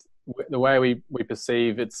the way we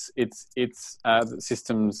perceive its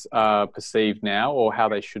systems are perceived now, or how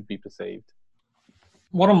they should be perceived?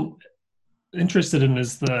 What I'm interested in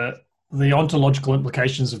is the ontological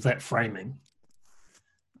implications of that framing.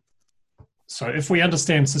 So if we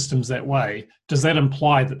understand systems that way, does that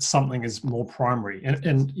imply that something is more primary?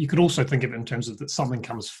 And you could also think of it in terms of that something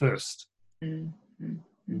comes first.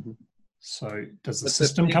 Mm-hmm. So does the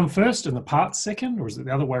system come first and the parts second, or is it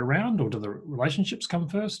the other way around, or do the relationships come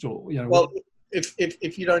first, or Well,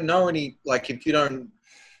 if you don't know any, like if you don't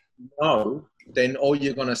know, then all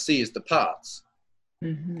you're going to see is the parts.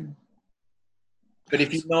 Mm-hmm. But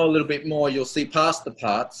if you know a little bit more, you'll see past the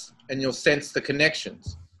parts and you'll sense the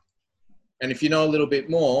connections. And if you know a little bit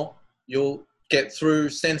more, you'll get through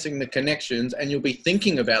sensing the connections, and you'll be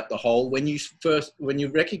thinking about the whole when you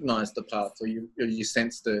recognize the parts, or you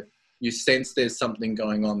sense there's something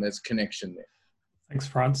going on. There's a connection there. Thanks,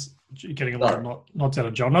 Franz. You're getting a lot of nods out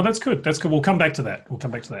of John. No, that's good. That's good. We'll come back to that.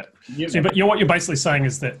 Yeah. So, but what you're basically saying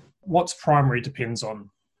is that what's primary depends on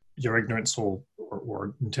your ignorance on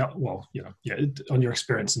your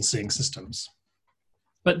experience in seeing systems.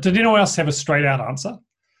 But did anyone else have a straight out answer?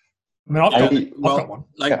 I mean, I've got one.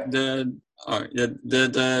 Like the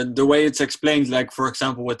way it's explained, like for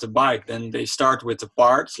example with the bike, then they start with the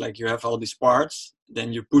parts, like you have all these parts,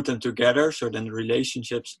 then you put them together, so then the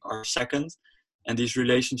relationships are second, and these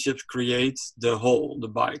relationships create the whole, the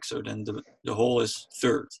bike, so then the whole is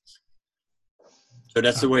third. So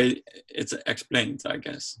that's the way it's explained, I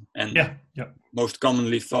guess, and most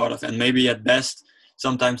commonly thought of. And maybe at best,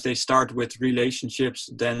 sometimes they start with relationships,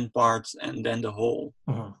 then parts, and then the whole.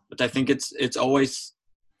 Uh-huh. But I think it's always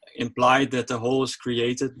implied that the whole is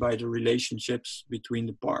created by the relationships between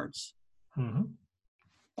the parts. Mm-hmm.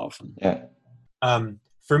 Often. Yeah.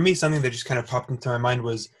 For me, something that just kind of popped into my mind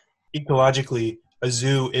was ecologically, a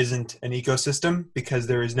zoo isn't an ecosystem because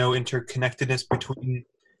there is no interconnectedness between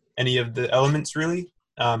any of the elements, really.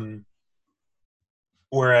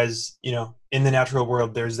 Whereas, in the natural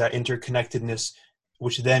world, there's that interconnectedness,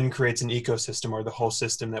 which then creates an ecosystem, or the whole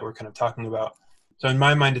system that we're kind of talking about. So in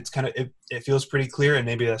my mind, it's kind of, it feels pretty clear, and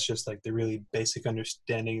maybe that's just like the really basic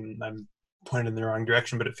understanding, and I'm pointed in the wrong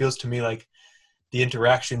direction, but it feels to me like the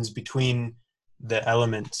interactions between the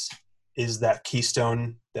elements is that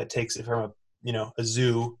keystone that takes it from a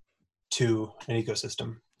zoo to an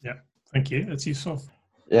ecosystem. Yeah, thank you. That's useful.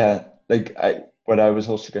 Yeah, what I was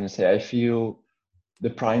also going to say, I feel the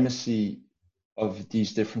primacy of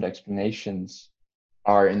these different explanations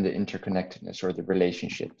are in the interconnectedness or the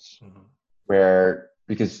relationships,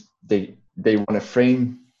 because they want to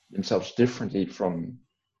frame themselves differently from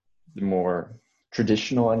the more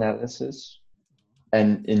traditional analysis,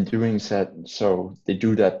 and in doing so they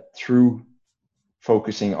do that through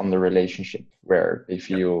focusing on the relationship, where they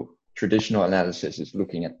feel traditional analysis is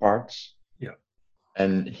looking at parts,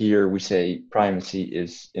 and here we say primacy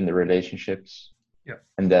is in the relationships,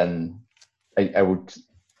 and then I would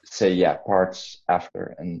say parts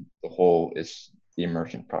after, and the whole is the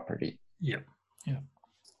emergent property.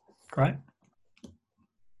 Great.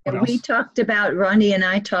 We talked about, Ronnie and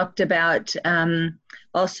I talked about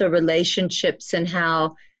also relationships, and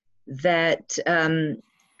how that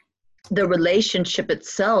the relationship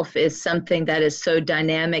itself is something that is so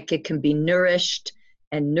dynamic. It can be nourished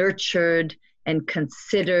and nurtured and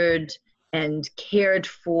considered and cared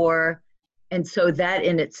for. And so that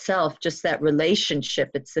in itself, just that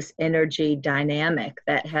relationship, it's this energy dynamic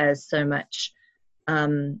that has so much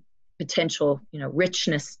potential,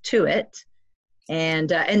 richness to it. And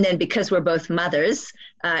then because we're both mothers,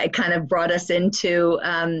 it kind of brought us into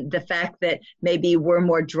the fact that maybe we're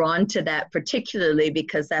more drawn to that, particularly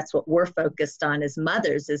because that's what we're focused on as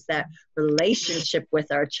mothers, is that relationship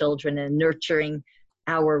with our children and nurturing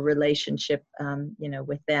our relationship,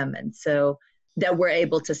 with them. And so that we're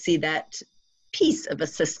able to see that piece of a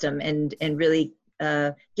system and really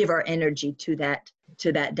give our energy to that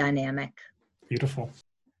dynamic. Beautiful.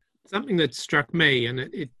 Something that struck me,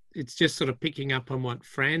 and it's just sort of picking up on what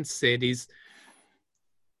Franz said, is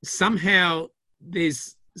somehow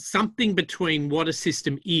there's something between what a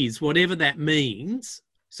system is, whatever that means.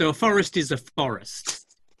 So a forest is a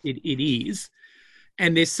forest. It is.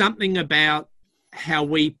 And there's something about how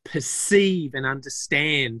we perceive and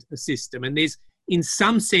understand a system. And there's, in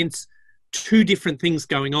some sense, two different things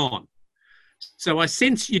going on. So I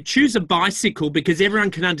sense you choose a bicycle because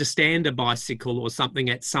everyone can understand a bicycle or something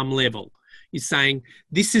at some level. You're saying,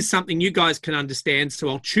 this is something you guys can understand, so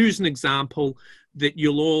I'll choose an example that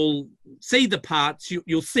you'll all see the parts,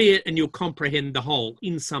 you'll see it and you'll comprehend the whole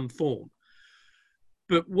in some form.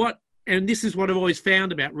 But what and this is what I've always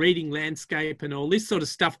found about reading landscape and all this sort of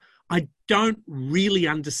stuff, I don't really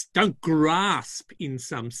don't grasp in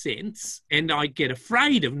some sense, and I get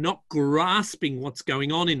afraid of not grasping what's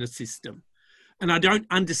going on in a system. And I don't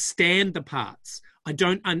understand the parts. I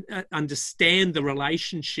don't understand the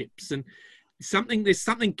relationships. And there's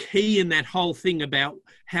something key in that whole thing about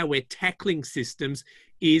how we're tackling systems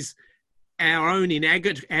is our own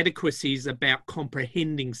inadequacies about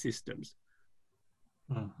comprehending systems.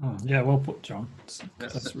 Mm-hmm. Yeah, well put, John.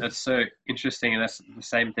 That's so interesting, and that's the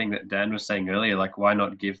same thing that Dan was saying earlier. Like, why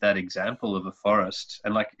not give that example of a forest?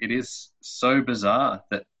 And like, it is so bizarre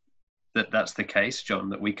that's the case, John.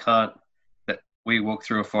 That we walk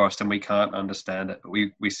through a forest and we can't understand it, but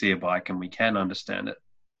we see a bike and we can understand it.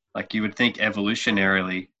 Like, you would think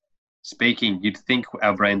evolutionarily speaking, you'd think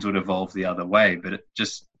our brains would evolve the other way, but it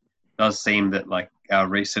just does seem that like our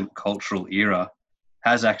recent cultural era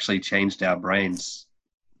has actually changed our brains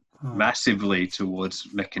massively towards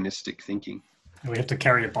mechanistic thinking. We have to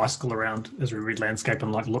carry a bicycle around as we read landscape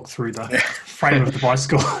and like look through the frame of the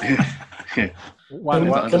bicycle.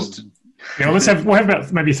 We'll have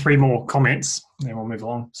about maybe 3 more comments, and then we'll move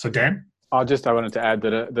along. So Dan? I wanted to add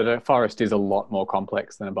that a forest is a lot more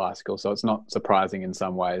complex than a bicycle, so it's not surprising in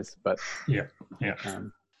some ways. But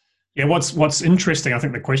what's interesting, I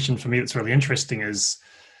think the question for me that's really interesting is,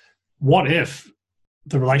 what if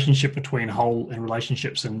the relationship between whole and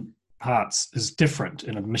relationships and parts is different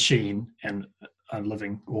in a machine and a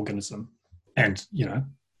living organism? And,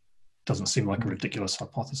 doesn't seem like a ridiculous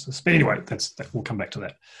hypothesis. But anyway, we'll come back to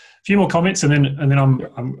that. A few more comments, and then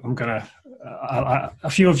I'm gonna. A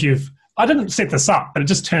few of you, I didn't set this up, but it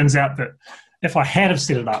just turns out that if I had have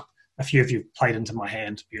set it up, a few of you played into my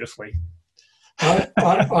hand beautifully.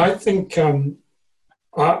 I think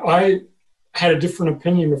I had a different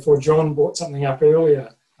opinion before John brought something up earlier,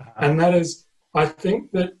 and that is, I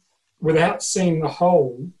think that without seeing the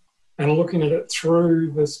whole and looking at it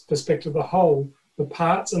through this perspective of the whole, the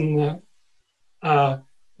parts and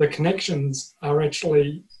the connections are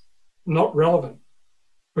actually not relevant,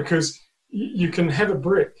 because you can have a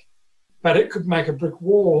brick, but it could make a brick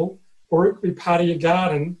wall, or it could be part of your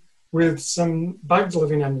garden with some bugs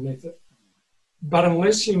living underneath it. But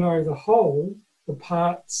unless you know the whole, the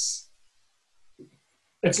parts,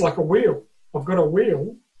 it's like a wheel. I've got a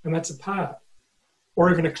wheel, and that's a part.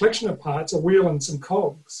 Or even a collection of parts, a wheel and some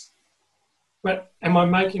cogs. But am I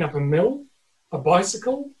making up a mill, a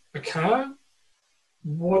bicycle, a car?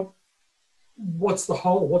 What's the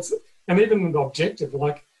whole? And even the objective,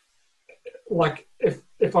 like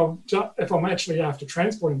if I'm actually after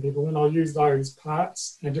transporting people, then I'll use those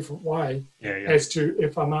parts in a different way as to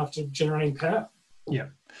if I'm after generating power. Yeah.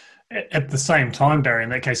 At the same time, Barry, in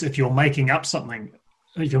that case, if you're making up something,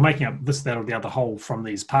 if you're making up this, that, or the other whole from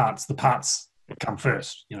these parts, the parts come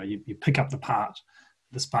first. You pick up this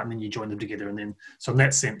part, and then you join them together, and then so in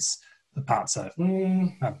that sense, the parts are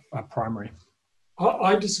primary.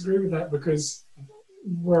 I disagree with that, because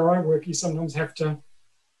where I work, you sometimes have to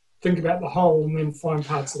think about the whole and then find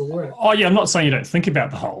parts that'll work. Oh yeah, I'm not saying you don't think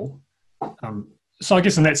about the whole. So I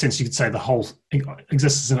guess in that sense, you could say the whole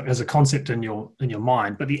exists as a concept in your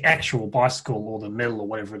mind, but the actual bicycle or the mill or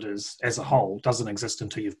whatever it is as a whole doesn't exist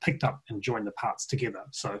until you've picked up and joined the parts together.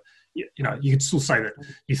 So you could still say that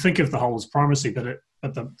you think of the whole as primacy,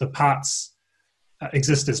 but the parts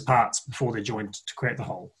exist as parts before they're joined to create the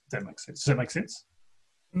whole. If that makes sense. Does that make sense?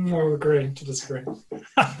 No, I agree to disagree.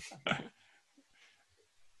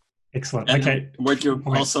 Excellent. And okay. What you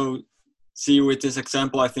also see with this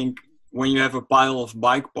example, I think, when you have a pile of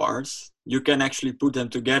bike parts, you can actually put them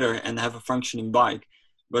together and have a functioning bike.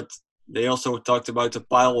 But they also talked about a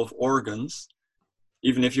pile of organs.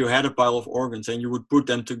 Even if you had a pile of organs and you would put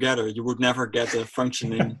them together, you would never get a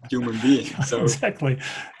functioning human being. So exactly.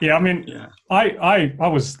 Yeah, I mean, I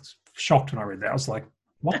was shocked when I read that. I was like,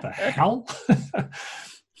 what the hell?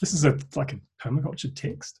 This is like a permaculture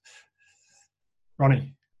text.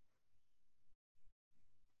 Ronnie?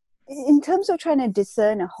 In terms of trying to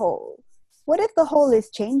discern a whole, what if the whole is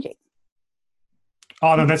changing?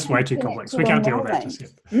 Oh, no, that's way too complex. We can't deal with that just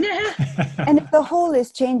yet. And if the whole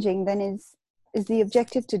is changing, then is the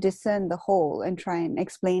objective to discern the whole and try and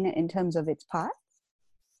explain it in terms of its parts?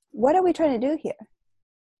 What are we trying to do here?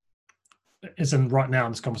 As in right now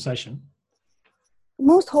in this conversation?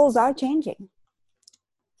 Most wholes are changing.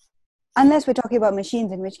 Unless we're talking about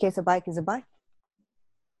machines, in which case a bike is a bike.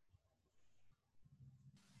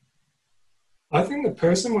 I think the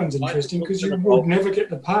person one's interesting, because you would never get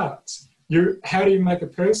the parts. How do you make a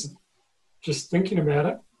person? Just thinking about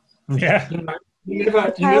it. Yeah.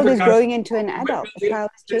 The child is growing into an adult. The child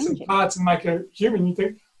is changing. Parts and make a human. You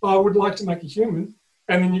think, I would like to make a human,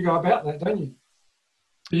 and then you go about that, don't you?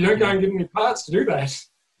 You don't go and give me parts to do that.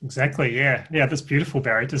 Exactly. Yeah. That's beautiful,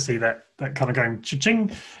 Barry, to see that kind of going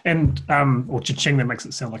cha-ching, and or cha-ching, that makes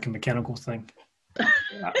it sound like a mechanical thing.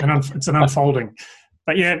 And it's an unfolding.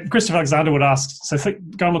 But yeah, Christopher Alexander would ask, so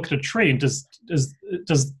go and look at a tree, and do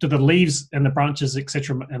the leaves and the branches,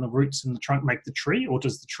 etc., and the roots and the trunk make the tree, or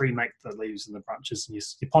does the tree make the leaves and the branches? And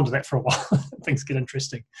you ponder that for a while. Things get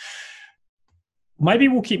interesting. Maybe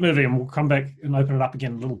we'll keep moving, and we'll come back and open it up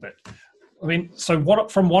again a little bit. I mean, so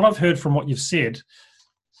from what I've heard from what you've said,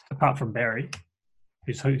 apart from Barry,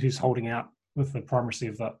 who's holding out with the primacy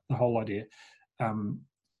of the whole idea, and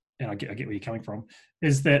I get where you're coming from,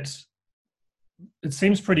 is that it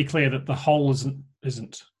seems pretty clear that the whole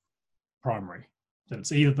isn't primary, that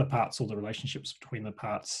it's either the parts or the relationships between the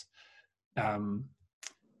parts, in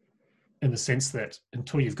the sense that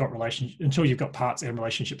until you've got parts and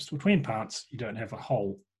relationships between parts, you don't have a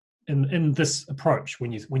whole. In this approach,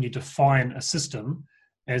 when you define a system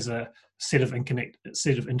as a set of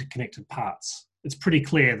interconnected parts, it's pretty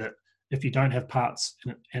clear that if you don't have parts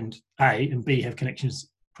and A and B have connections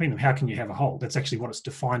between them, how can you have a whole? That's actually what it's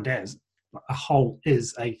defined as. A whole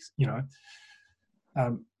is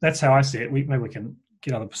that's how I see it. Maybe we can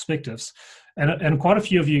get other perspectives, and quite a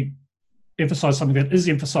few of you emphasize something that is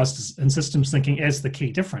emphasized in systems thinking as the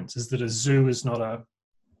key difference, is that a zoo is not an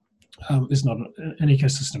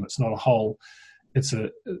ecosystem. It's not a whole. It's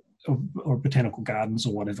or botanical gardens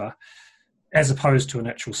or whatever, as opposed to a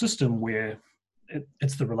natural system where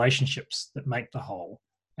it's the relationships that make the whole.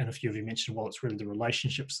 And a few of you mentioned, well, it's really the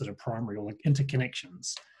relationships that are primary, or like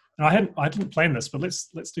interconnections. And I didn't plan this, but let's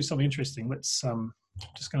do something interesting. Let's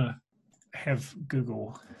just going to have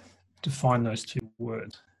Google define those two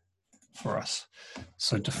words for us.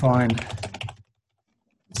 So define,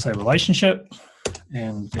 say, relationship,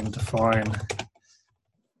 and then define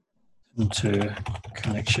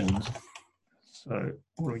interconnection. So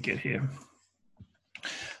what do we get here?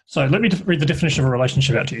 So let me read the definition of a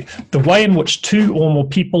relationship out to you. The way in which two or more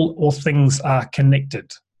people or things are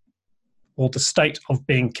connected, or the state of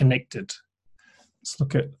being connected. Let's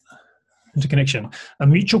look at interconnection. A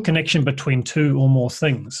mutual connection between two or more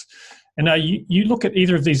things. And now you look at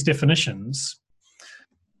either of these definitions,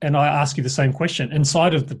 and I ask you the same question.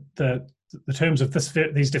 Inside of the terms of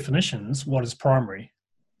these definitions, what is primary?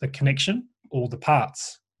 The connection or the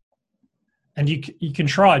parts? And you can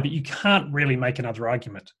try, but you can't really make another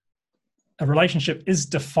argument. A relationship is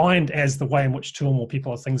defined as the way in which two or more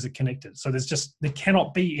people or things are connected. So there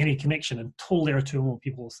cannot be any connection until there are two or more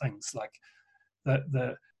people or things. Like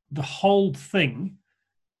the whole thing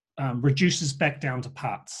reduces back down to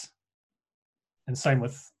parts. And same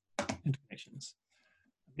with interconnections.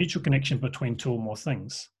 Mutual connection between two or more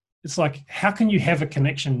things. It's like, how can you have a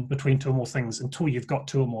connection between two or more things until you've got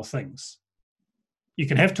two or more things? You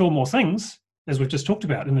can have two or more things, as we've just talked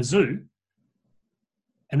about in a zoo,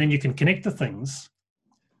 and then you can connect the things.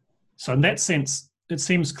 So in that sense, it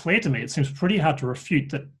seems clear to me, it seems pretty hard to refute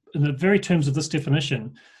that in the very terms of this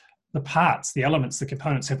definition, the parts, the elements, the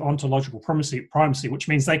components have ontological primacy, which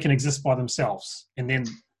means they can exist by themselves. And then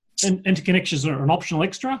interconnections are an optional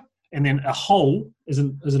extra, and then a whole is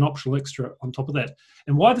an optional extra on top of that.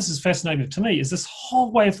 And why this is fascinating to me is this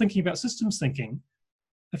whole way of thinking about systems thinking,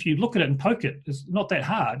 if you look at it and poke it, it's not that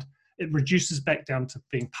hard. It reduces back down to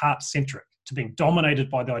being part-centric, to being dominated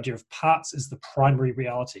by the idea of parts as the primary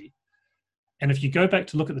reality. And if you go back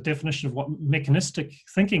to look at the definition of what mechanistic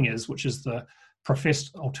thinking is, which is the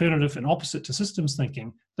professed alternative and opposite to systems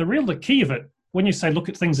thinking, the key of it, when you say look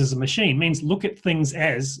at things as a machine, means look at things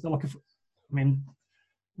as,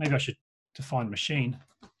 maybe I should define machine.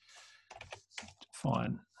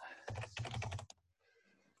 Define.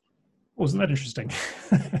 Wasn't that interesting?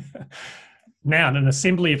 Noun, an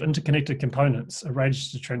assembly of interconnected components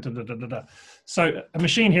arranged to trend. So a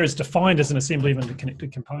machine here is defined as an assembly of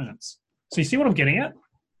interconnected components. So you see what I'm getting at?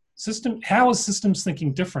 How is systems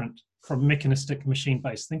thinking different from mechanistic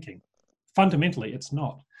machine-based thinking? Fundamentally, it's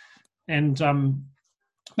not. And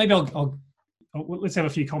maybe let's have a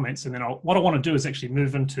few comments, and then what I want to do is actually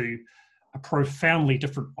move into a profoundly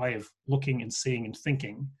different way of looking and seeing and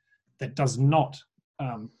thinking that does not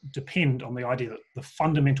depend on the idea that the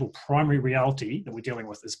fundamental primary reality that we're dealing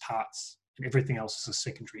with is parts and everything else is a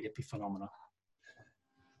secondary epiphenomena.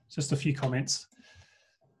 Just a few comments.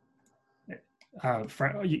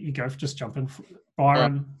 You go, just jump in.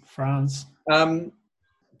 Byron, Franz.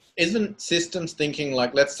 Isn't systems thinking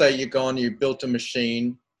like, let's say you built a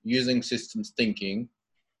machine using systems thinking,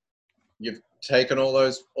 you've taken all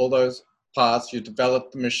those parts, you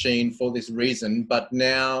developed the machine for this reason, but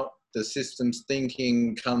now the systems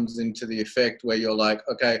thinking comes into the effect where you're like,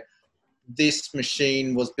 okay, this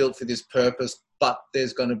machine was built for this purpose, but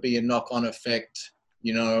there's going to be a knock-on effect,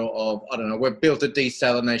 you know, of, I don't know, we've built a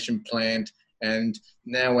desalination plant and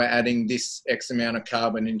now we're adding this X amount of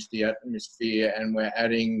carbon into the atmosphere and we're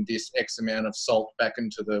adding this X amount of salt back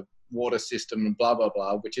into the water system and blah, blah,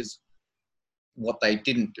 blah, which is what they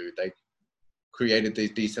didn't do. They created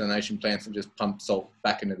these desalination plants and just pumped salt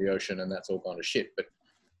back into the ocean, and that's all gone to shit. But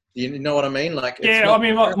you know what I mean? Like, I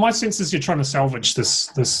mean, my sense is you're trying to salvage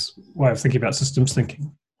this way of thinking about systems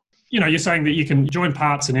thinking. You know, you're saying that you can join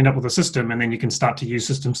parts and end up with a system, and then you can start to use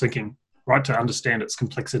systems thinking, right, to understand its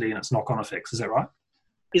complexity and its knock-on effects. Is that right?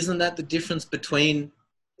 Isn't that the difference between,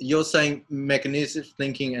 you're saying mechanistic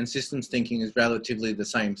thinking and systems thinking is relatively the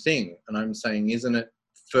same thing, and I'm saying, isn't it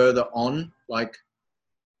further on, like,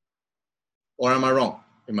 or am I wrong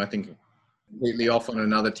in my thinking? Completely off on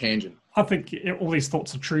another tangent. I think all these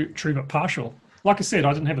thoughts are true but partial. Like I said,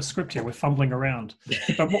 I didn't have a script here. We're fumbling around.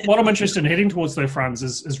 But what I'm interested in heading towards, though, Franz,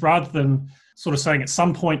 is rather than sort of saying at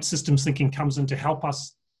some point systems thinking comes in to help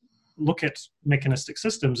us look at mechanistic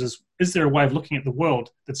systems, is there a way of looking at the world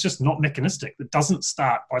that's just not mechanistic, that doesn't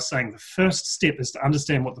start by saying the first step is to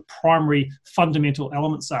understand what the primary fundamental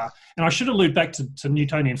elements are? And I should allude back to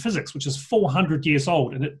Newtonian physics, which is 400 years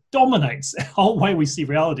old, and it dominates the whole way we see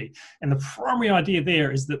reality. And the primary idea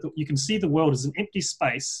there is that you can see the world as an empty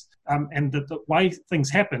space, and that the way things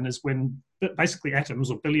happen is when basically atoms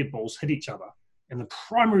or billiard balls hit each other. And the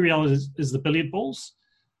primary reality is the billiard balls.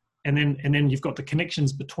 And then you've got the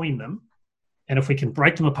connections between them. And if we can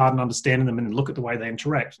break them apart and understand them and then look at the way they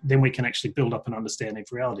interact, then we can actually build up an understanding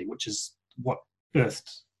of reality, which is what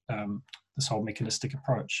birthed this whole mechanistic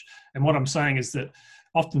approach. And what I'm saying is that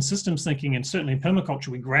often systems thinking, and certainly in permaculture,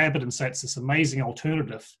 we grab it and say it's this amazing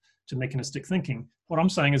alternative to mechanistic thinking. What I'm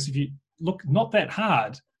saying is if you look not that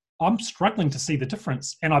hard, I'm struggling to see the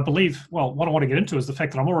difference. And I believe, well, what I want to get into is the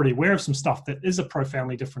fact that I'm already aware of some stuff that is a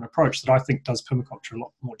profoundly different approach that I think does permaculture a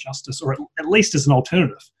lot more justice, or at least as an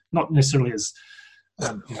alternative, not necessarily as,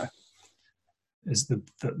 as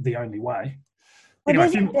the only way. What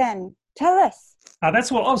is it then? Tell us.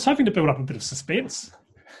 That's what I was hoping to build up a bit of suspense.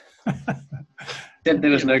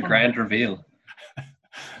 There was no grand reveal.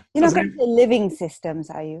 You're not going to say living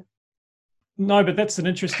systems, are you? No, but that's an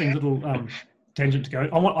interesting little tangent to go.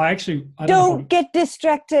 Don't get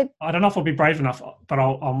distracted. I don't know if I'll be brave enough, but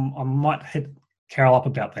I might hit Carol up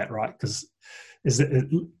about that, right? Because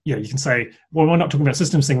you can say, well, we're not talking about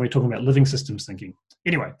systems thinking, we're talking about living systems thinking.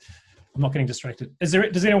 Anyway, I'm not getting distracted. Does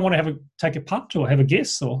anyone want to take a punt or have a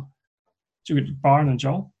guess, or Byron and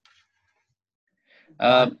Joel?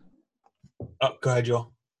 Go ahead,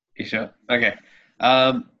 Joel. You sure? Okay.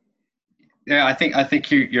 I think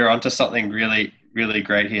you're onto something really, really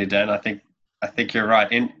great here, Dan. I think you're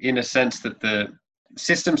right in a sense that the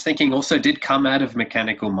systems thinking also did come out of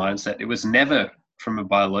mechanical mindset. It was never from a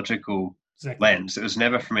biological lens. It was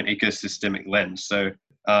never from an ecosystemic lens. So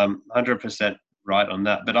 100% right on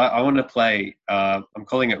that. But I want to play, I'm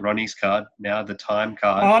calling it Ronnie's card now, the time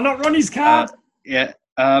card. Oh, not Ronnie's card.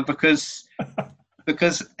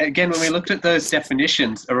 Because again, when we looked at those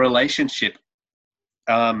definitions, a relationship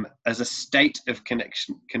as a state of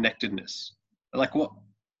connectedness, like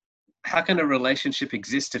how can a relationship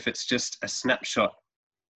exist if it's just a snapshot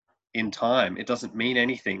in time? It doesn't mean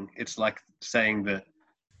anything. It's like saying that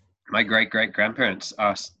my great-great-grandparents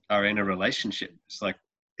are in a relationship. It's like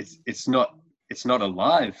it's not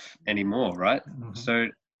alive anymore, right? Mm-hmm. So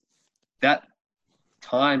that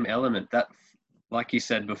time element, that, like you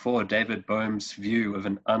said before, David Bohm's view of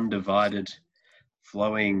an undivided,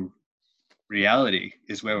 flowing reality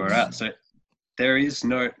is where we're at. So there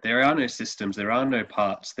are no systems, there are no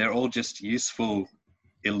parts. They're all just useful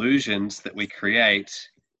illusions that we create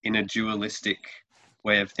in a dualistic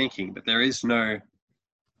way of thinking. But there is no,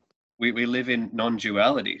 we live in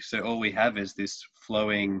non-duality. So all we have is this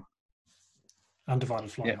flowing,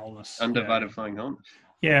 undivided flowing wholeness. Undivided flowing wholeness.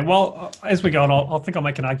 Yeah, well, as we go on, I think I'll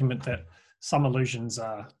make an argument that some illusions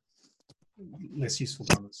are less useful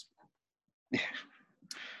than others.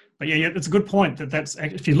 But yeah, it's a good point that's,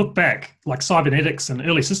 if you look back, like cybernetics and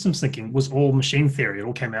early systems thinking was all machine theory. It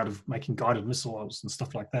all came out of making guided missiles and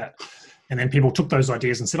stuff like that. And then people took those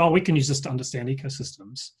ideas and said, oh, we can use this to understand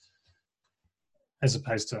ecosystems, as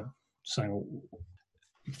opposed to saying,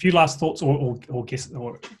 a few last thoughts or guess.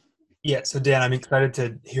 Yeah, so Dan, I'm excited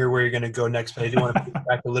to hear where you're going to go next, but I do want to pick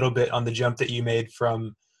back a little bit on the jump that you made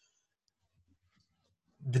from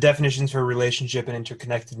the definitions for relationship and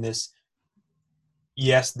interconnectedness.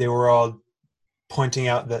 Yes, they were all pointing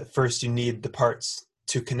out that first you need the parts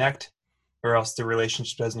to connect, or else the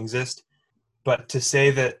relationship doesn't exist. But to say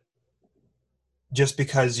that just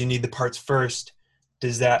because you need the parts first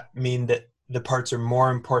does that mean that the parts are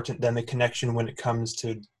more important than the connection when it comes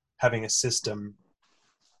to having a system?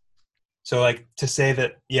 So like to say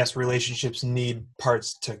that, yes, relationships need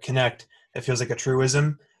parts to connect, it feels like a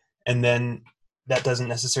truism. And then that doesn't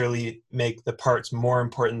necessarily make the parts more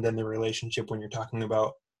important than the relationship when you're talking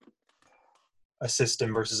about a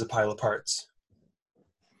system versus a pile of parts.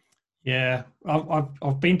 Yeah,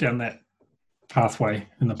 I've been down that pathway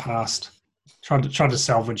in the past. Tried to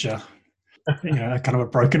salvage a kind of a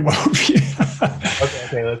broken worldview.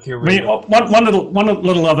 Okay, let's hear. I mean, one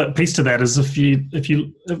little other piece to that is if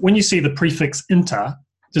you when you see the prefix inter,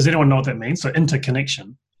 does anyone know what that means? So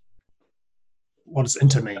interconnection. What does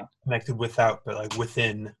inter mean? Connected without, but like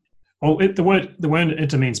within. Well, the word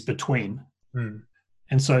inter means between.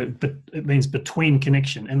 And so it means between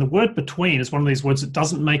connection. And the word between is one of these words that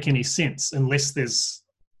doesn't make any sense unless there's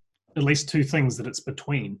at least two things that it's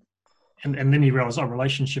between. And then you realize,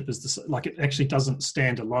 relationship is this, like it actually doesn't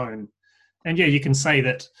stand alone. And yeah, you can say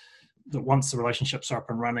that once the relationships are up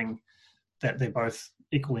and running, that they're both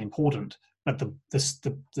equally important. But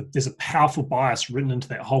there's a powerful bias written into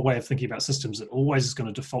that whole way of thinking about systems that always is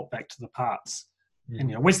going to default back to the parts.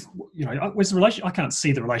 And where's the relation? I can't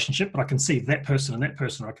see the relationship, but I can see that person and that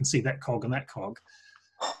person, or I can see that cog and that cog.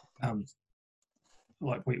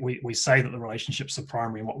 Like we say that the relationships are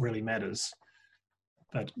primary and what really matters.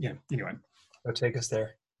 But yeah, anyway. So take us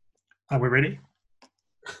there. Are we ready?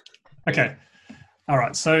 Okay. All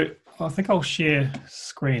right. So I think I'll share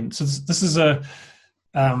screen. So this is a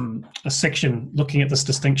section looking at this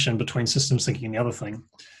distinction between systems thinking and the other thing.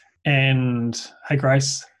 And hey,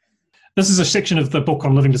 Grace. This is a section of the book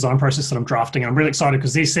on living design process that I'm drafting. I'm really excited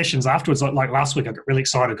because these sessions afterwards, like last week, I got really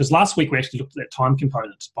excited because last week we actually looked at that time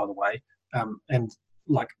component, by the way, and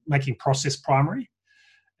like making process primary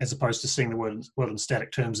as opposed to seeing the world in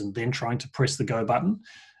static terms and then trying to press the go button.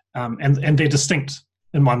 And they're distinct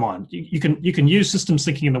in my mind. You can use systems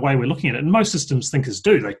thinking in the way we're looking at it, and most systems thinkers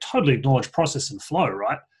do. They totally acknowledge process and flow,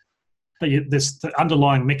 right? But there's the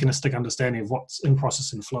underlying mechanistic understanding of what's in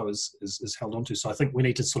process and flow is held onto. So I think we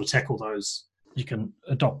need to sort of tackle those. You can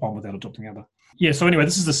adopt one without adopting the other. Yeah, so anyway,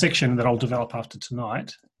 this is the section that I'll develop after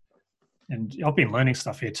tonight. And I've been learning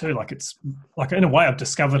stuff here too. Like it's like in a way I've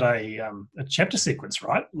discovered a chapter sequence,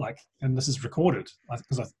 right? Like, and this is recorded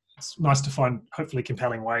because it's nice to find hopefully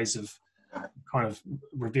compelling ways of kind of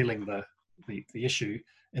revealing the issue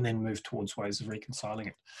and then move towards ways of reconciling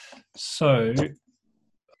it. So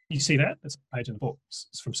you see that? It's a page in the book.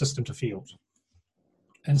 It's from system to field.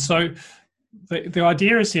 And so the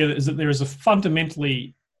idea is here is that there is a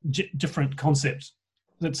fundamentally different concept.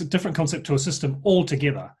 That's a different concept to a system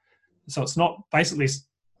altogether. So it's not basically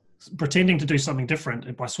pretending to do something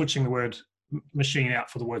different by switching the word machine out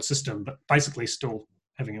for the word system, but basically still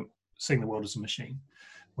seeing the world as a machine,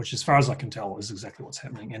 which as far as I can tell is exactly what's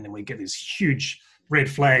happening. And then we get these huge red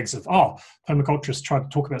flags of, permaculturists try to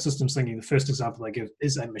talk about systems thinking. The first example they give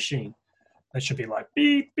is a machine. They should be like,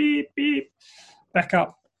 beep, beep, beep, back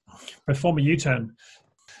up, perform a U-turn.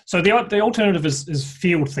 So the alternative is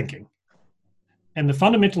field thinking. And the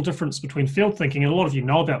fundamental difference between field thinking, and a lot of you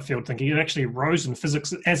know about field thinking, it actually arose in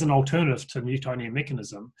physics as an alternative to Newtonian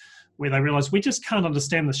mechanism, where they realized we just can't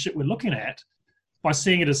understand the shit we're looking at by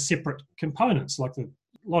seeing it as separate components. Like a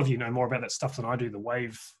lot of you know more about that stuff than I do, the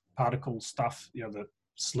wave particle stuff, the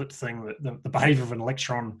slit thing, the behavior of an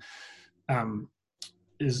electron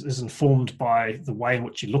is informed by the way in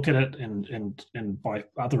which you look at it and by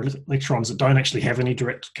other electrons that don't actually have any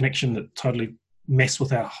direct connection that totally mess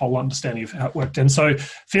with our whole understanding of how it worked. And so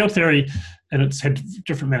field theory, and it's had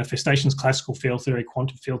different manifestations, classical field theory,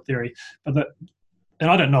 quantum field theory, and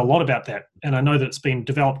I don't know a lot about that. And I know that it's been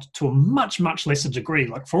developed to a much, much lesser degree.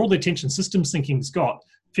 Like for all the attention systems thinking's got,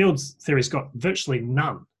 field theory's got virtually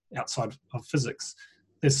none outside of physics.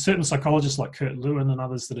 There's certain psychologists like Kurt Lewin and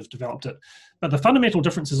others that have developed it. But the fundamental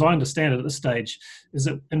difference, as I understand it at this stage, is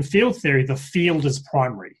that in field theory, the field is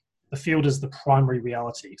primary. The field is the primary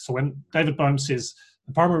reality. So when David Bohm says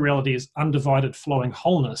the primary reality is undivided flowing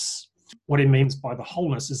wholeness, what he means by the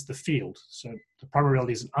wholeness is the field. So the primary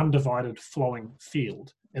reality is an undivided flowing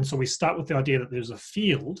field. And so we start with the idea that there's a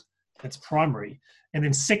field that's primary. And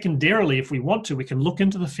then secondarily, if we want to, we can look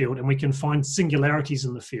into the field and we can find singularities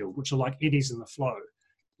in the field, which are like eddies in the flow.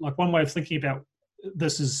 Like one way of thinking about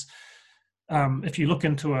this is if you look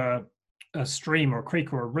into a stream or a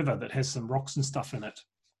creek or a river that has some rocks and stuff in it,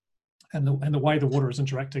 and the way the water is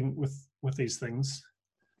interacting with these things,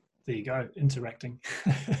 there you go, interacting.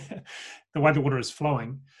 The way the water is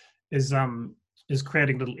flowing is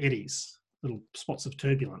creating little eddies, little spots of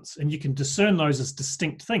turbulence, and you can discern those as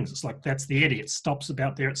distinct things. It's like that's the eddy. It stops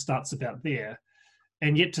about there. It starts about there,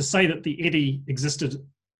 And yet to say that the eddy existed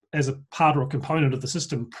as a part or a component of the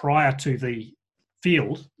system prior to the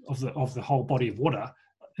field of the whole body of water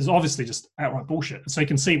is obviously just outright bullshit. So you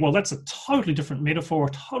can see, well, that's a totally different metaphor,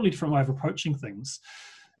 a totally different way of approaching things.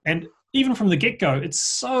 And even from the get-go, it's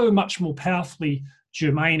so much more powerfully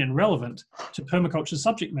germane and relevant to permaculture's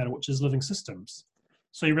subject matter, which is living systems.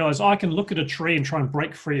 So you realize, I can look at a tree and try and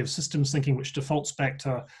break free of systems thinking, which defaults back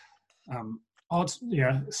to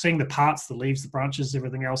seeing the parts, the leaves, the branches,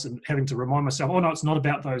 everything else, and having to remind myself, oh no, it's not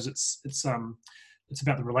about those. It's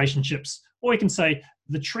about the relationships. Or you can say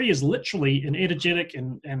the tree is literally an energetic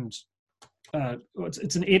and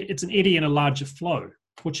it's an eddy in a larger flow,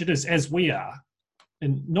 which it is, as we are.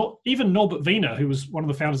 And not even Norbert Wiener, who was one of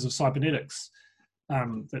the founders of cybernetics,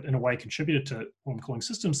 that in a way contributed to what I'm calling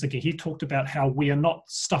systems thinking. He talked about how we are not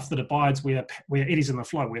stuff that abides, we are eddies in the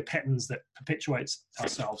flow, we're patterns that perpetuates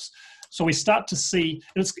ourselves. So we start to see,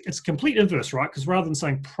 it's complete inverse, right? Because rather than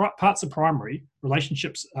saying parts are primary,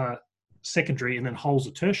 relationships are secondary, and then wholes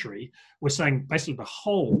are tertiary, we're saying basically the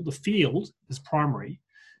whole, the field, is primary,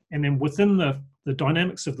 and then within the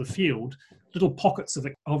dynamics of the field, little pockets of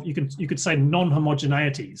you could say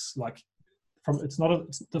non-homogeneities, like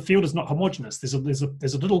the field is not homogeneous. There's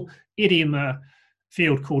a little eddy in the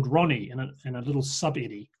field called Ronnie, and a little sub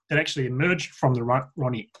eddy that actually emerged from the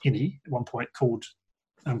Ronnie eddy at one point called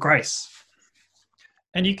Grace.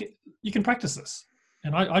 And you can practice this.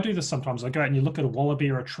 And I do this sometimes. I go out and you look at a wallaby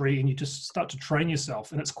or a tree and you just start to train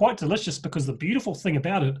yourself. And it's quite delicious because the beautiful thing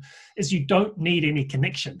about it is you don't need any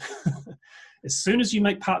connection. As soon as you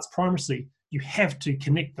make parts primacy, you have to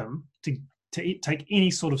connect them to take any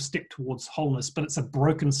sort of step towards wholeness, but it's a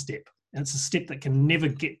broken step. And it's a step that can never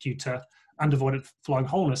get you to undivided flowing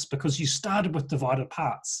wholeness because you started with divided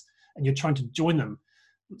parts and you're trying to join them.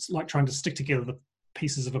 It's like trying to stick together the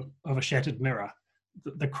pieces of a shattered mirror.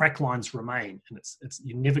 The crack lines remain, and it's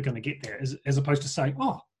you're never going to get there, as opposed to saying,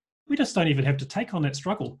 oh, we just don't even have to take on that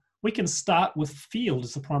struggle. We can start with field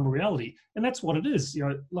as the primary reality, and that's what it is.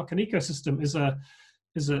 Like an ecosystem is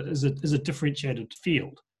a differentiated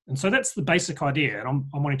field, and so that's the basic idea. And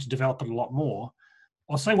I'm wanting to develop it a lot more.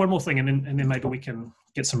 I'll say one more thing, and then maybe we can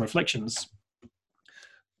get some reflections.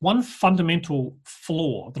 One fundamental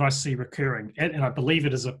flaw that I see recurring, and I believe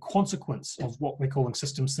it is a consequence of what we're calling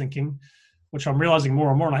systems thinking, which I'm realizing more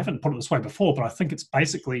and more, and I haven't put it this way before, but I think it's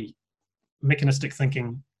basically mechanistic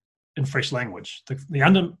thinking in fresh language. The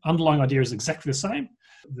underlying idea is exactly the same.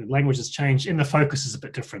 The language has changed, and the focus is a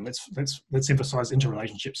bit different. Let's emphasize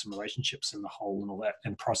interrelationships and relationships and the whole and all that,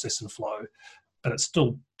 and process and flow. But it's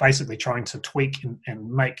still basically trying to tweak and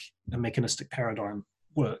make a mechanistic paradigm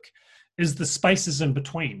work. Is the spaces in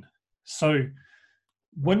between. So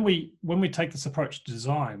when we take this approach to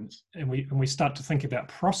design and we start to think about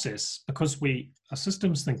process, because we are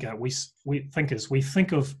systems thinker, we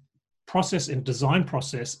think of process and design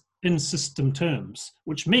process in system terms,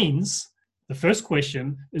 which means the first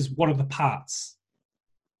question is, what are the parts?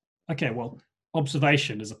 Okay, well,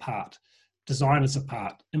 observation is a part, design is a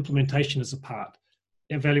part, implementation is a part,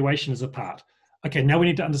 evaluation is a part. Okay, now we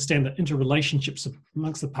need to understand the interrelationships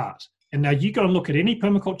amongst the parts. And now you go and look at any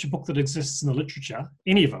permaculture book that exists in the literature,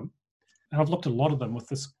 any of them, and I've looked at a lot of them with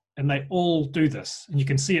this, and they all do this. And you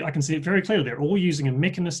can see it, I can see it very clearly. They're all using a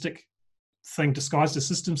mechanistic thing disguised as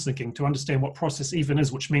systems thinking to understand what process even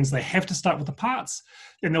is, which means they have to start with the parts.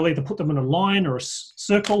 Then they'll either put them in a line or a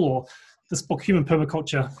circle, or this book, Human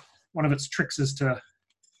Permaculture, one of its tricks is to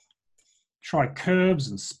try curves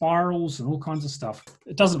and spirals and all kinds of stuff.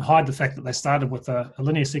 It doesn't hide the fact that they started with a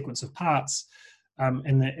linear sequence of parts.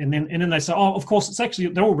 And then they say, oh, of course, it's actually,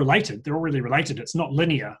 they're all related. They're all really related. It's not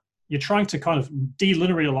linear. You're trying to kind of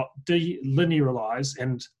delinearize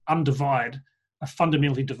and undivide a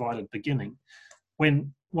fundamentally divided beginning.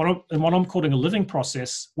 When what I'm calling a living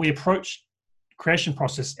process, we approach creation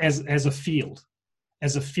process as a field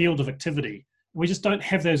of activity. We just don't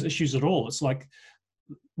have those issues at all. It's like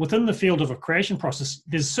within the field of a creation process,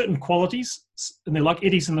 there's certain qualities, and they're like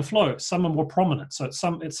eddies in the flow. Some are more prominent. So at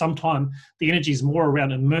some time, the energy is more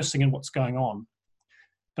around immersing in what's going on.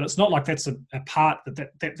 But it's not like that's a part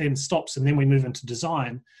that then stops and then we move into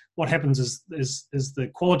design. What happens is the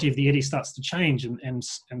quality of the eddy starts to change and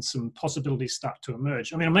some possibilities start to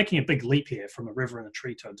emerge. I mean, I'm making a big leap here from a river and a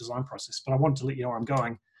tree to a design process, but I wanted to let you know where I'm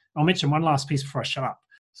going. I'll mention one last piece before I shut up.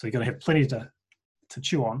 So you're going to have plenty to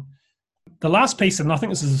chew on. The last piece, and I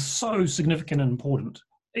think this is so significant and important.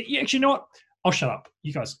 Actually, you know what? I'll shut up.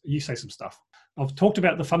 You guys, you say some stuff. I've talked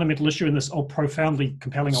about the fundamental issue in this profoundly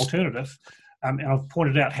compelling alternative. And I've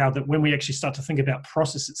pointed out how that when we actually start to think about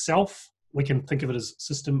process itself, we can think of it as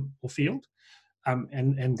system or field.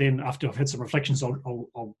 And then after I've had some reflections,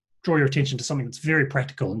 I'll draw your attention to something that's very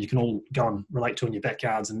practical and you can all go and relate to in your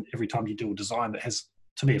backyards, and every time you do a design that has,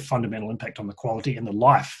 to me, a fundamental impact on the quality and the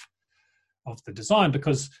life of the design.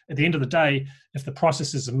 Because at the end of the day, if the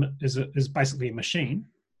process is basically a machine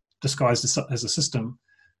disguised as a system,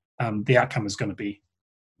 the outcome is going to be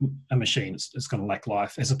a machine. It's going to lack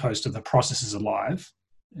life, as opposed to the process is alive.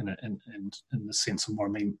 And in the sense of what I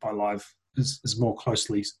mean by live is more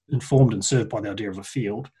closely informed and served by the idea of a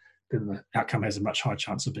field, then the outcome has a much higher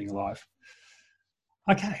chance of being alive.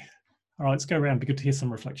 Okay, all right, let's go around. It'd be good to hear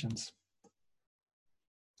some reflections.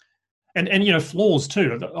 And flaws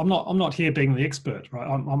too. I'm not here being the expert, right?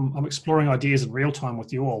 I'm exploring ideas in real time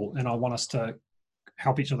with you all, and I want us to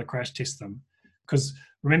help each other crash test them. Because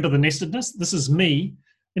remember the nestedness. This is me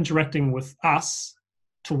interacting with us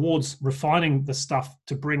towards refining the stuff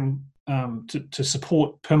to bring to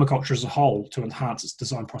support permaculture as a whole, to enhance its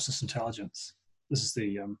design process intelligence. This is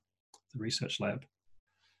the research lab.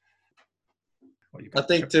 I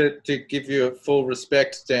think to give you a full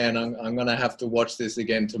respect, Dan, I'm going to have to watch this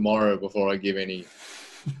again tomorrow before I give any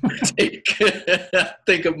critique. I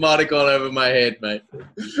think it might have gone over my head, mate.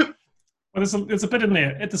 Well, there's a bit in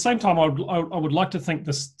there. At the same time, I would like to think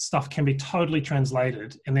this stuff can be totally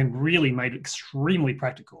translated and then really made extremely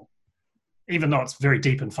practical. Even though it's very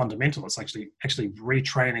deep and fundamental, it's actually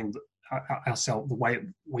retraining ourselves the way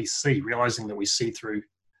we see, realizing that we see through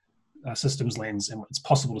a systems lens, and it's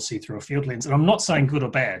possible to see through a field lens. And I'm not saying good or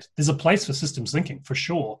bad. There's a place for systems thinking for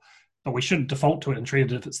sure, but we shouldn't default to it and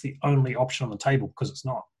treat it if it's the only option on the table, because it's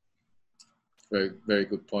not. Very, very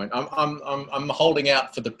good point. I'm holding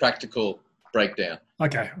out for the practical breakdown.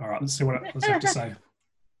 Okay, all right. Let's see what it have to say.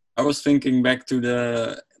 I was thinking back to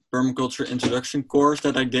the permaculture introduction course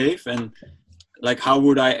that I gave, and like, how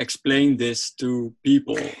would I explain this to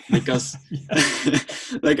people? Because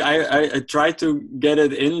like I tried to get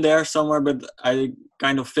it in there somewhere, but I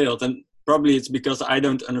kind of failed. And probably it's because I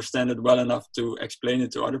don't understand it well enough to explain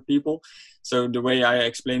it to other people. So the way I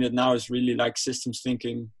explain it now is really like systems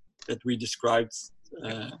thinking that we described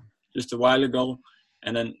just a while ago.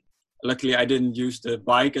 And then luckily I didn't use the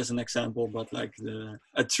bike as an example, but like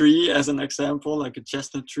a tree as an example, like a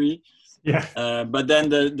chestnut tree. Yeah. But then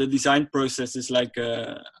the design process is like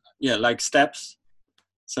like steps.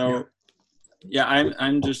 So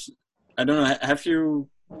I'm just, I don't know, have you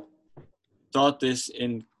taught this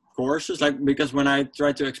in courses? Like, because when I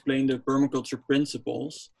try to explain the permaculture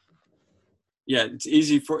principles, it's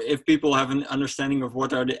easy if people have an understanding of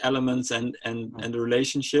what are the elements and the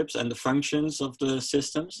relationships and the functions of the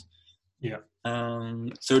systems. Yeah.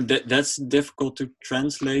 So that's difficult to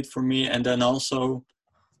translate for me. And then also,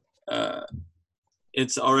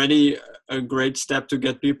 it's already a great step to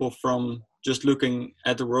get people from just looking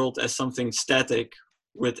at the world as something static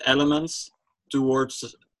with elements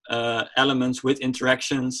towards elements with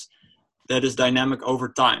interactions that is dynamic over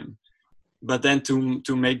time. But then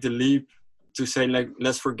to make the leap to say, like,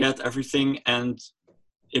 let's forget everything and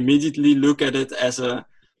immediately look at it as a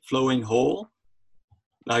flowing whole.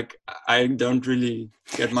 Like, I don't really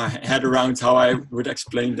get my head around how I would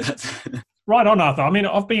explain that. Right on, Arthur. I mean,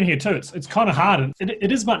 I've been here too. It's kind of hard, and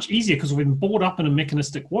it is much easier because we've been brought up in a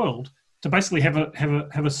mechanistic world to basically have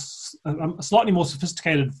a slightly more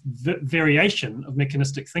sophisticated variation of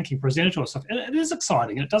mechanistic thinking presented to us. And it is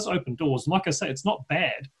exciting, and it does open doors. And like I say, it's not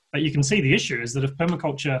bad, but you can see the issue is that if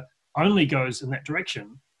permaculture only goes in that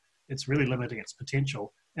direction, it's really limiting its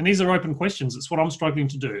potential. And these are open questions. It's what I'm struggling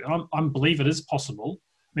to do. And I believe it is possible.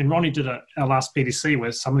 I mean, Ronnie did our last PDC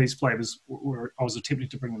where some of these flavors I was attempting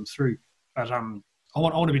to bring them through. But I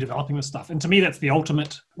want to be developing this stuff. And to me, that's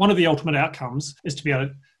one of the ultimate outcomes is to be able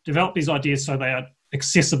to develop these ideas so they are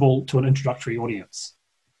accessible to an introductory audience.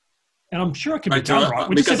 And I'm sure it can be done right.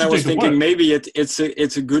 Because I was thinking maybe it's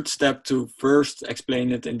a good step to first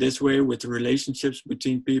explain it in this way with the relationships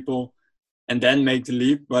between people and then make the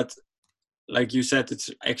leap. But like you said, it's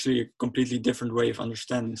actually a completely different way of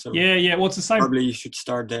understanding. So yeah. Well, it's the same. Probably you should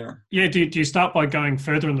start there. Yeah. Do you start by going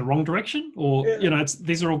further in the wrong direction, or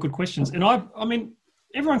these are all good questions. And I mean,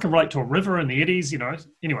 everyone can relate to a river and the eddies.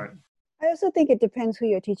 Anyway. I also think it depends who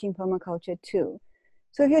you're teaching permaculture to.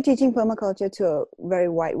 So if you're teaching permaculture to a very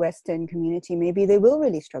white Western community, maybe they will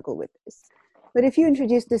really struggle with this. But if you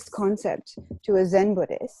introduce this concept to a Zen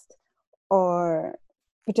Buddhist or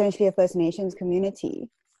potentially a First Nations community,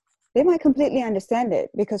 they might completely understand it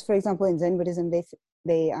because, for example, in Zen Buddhism,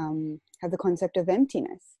 they have the concept of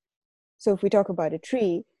emptiness. So if we talk about a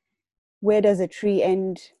tree, where does a tree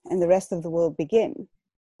end and the rest of the world begin?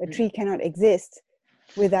 A tree cannot exist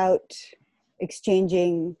without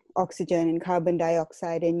exchanging oxygen and carbon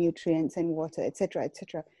dioxide and nutrients and water, etc.,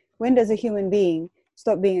 etc. When does a human being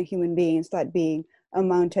stop being a human being and start being a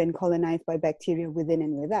mountain colonized by bacteria within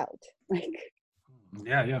and without.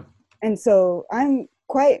 Yeah. And so I'm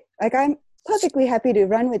perfectly happy to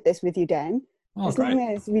run with this with you, Dan. As long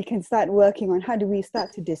as we can start working on how do we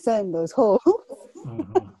start to discern those holes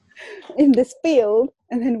in this field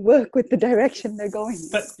and then work with the direction they're going in.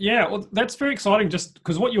 But yeah, well, that's very exciting, just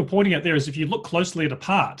because what you're pointing at there is if you look closely at a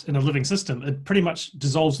part in a living system, it pretty much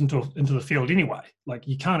dissolves into the field anyway. Like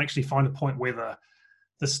you can't actually find a point where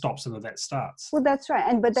this stops and that starts. Well, that's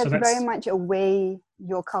right. But that's very much a way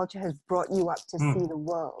your culture has brought you up to see the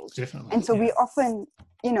world. Definitely. And so we often,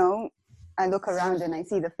 I look around and I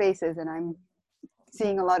see the faces and I'm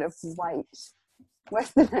seeing a lot of white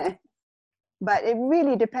Westerners. But it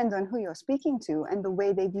really depends on who you're speaking to and the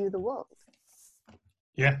way they view the world.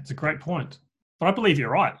 Yeah, it's a great point. But I believe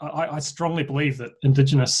you're right. I strongly believe that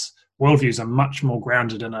Indigenous worldviews are much more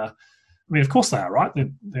grounded in a. I mean, of course they are, right?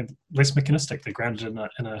 They're less mechanistic. They're grounded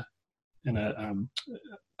in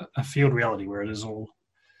a field reality where it is all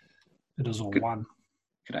one.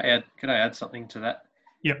 Could I add something to that?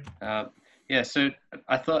 Yep. So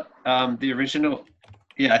I thought the original.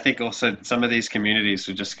 Yeah, I think also some of these communities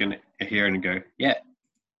are just going to hear and go, yeah,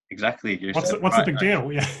 exactly. What's the big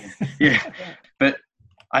deal? Yeah. Yeah. But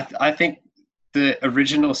I think the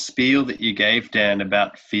original spiel that you gave, Dan,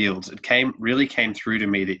 about fields, it really came through to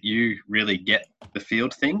me that you really get the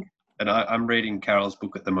field thing. And I'm reading Carol's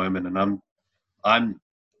book at the moment, and I'm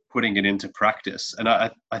putting it into practice. And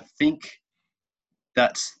I think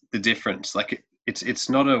that's the difference. Like it's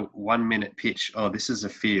not a 1 minute pitch. Oh, this is a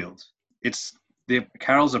field.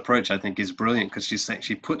 Carol's approach, I think, is brilliant because she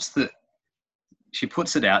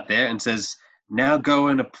puts it out there and says, now go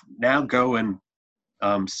and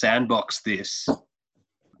sandbox this,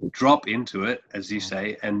 drop into it, as you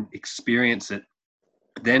say, and experience it.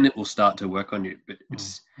 Then it will start to work on you. But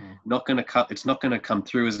it's not going to come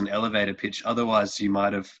through as an elevator pitch. Otherwise, you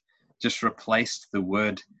might have just replaced the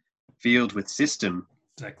word field with system,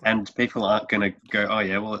 and people aren't going to go, oh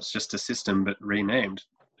yeah, well it's just a system but renamed.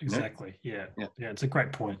 Exactly. Yeah. It's a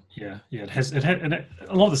great point. Yeah. It has. And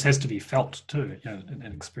a lot of this has to be felt too, and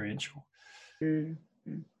experiential,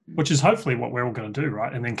 which is hopefully what we're all going to do,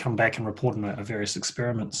 right? And then come back and report on our various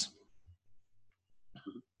experiments.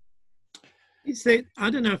 I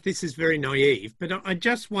don't know if this is very naive, but I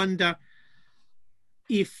just wonder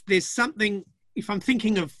if there's something. If I'm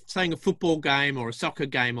thinking of saying a football game or a soccer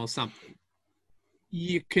game or something.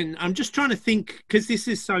 I'm just trying to think, because this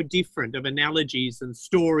is so different of analogies and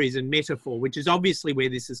stories and metaphor, which is obviously where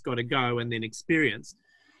this has got to go and then experience.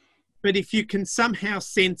 But if you can somehow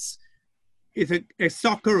sense if a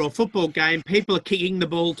soccer or football game, people are kicking the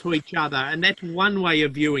ball to each other, and that's one way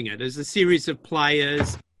of viewing it as a series of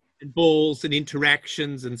players and balls and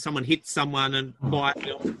interactions, and someone hits someone and bites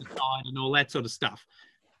it off the side and all that sort of stuff.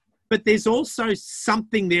 But there's also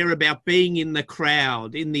something there about being in the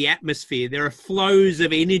crowd, in the atmosphere. There are flows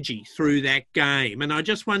of energy through that game. And I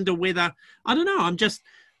just wonder whether, I don't know, I'm just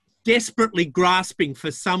desperately grasping for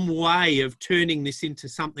some way of turning this into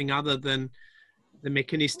something other than the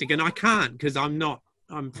mechanistic. And I can't, because I'm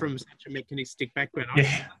from such a mechanistic background.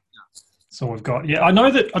 Yeah. So we've got, I know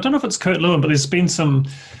that, I don't know if it's Kurt Lewin, but there's been some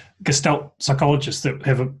Gestalt psychologists that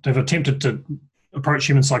have attempted to approach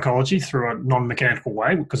human psychology through a non-mechanical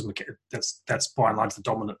way, because that's by and large the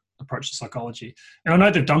dominant approach to psychology. And I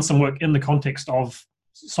know they've done some work in the context of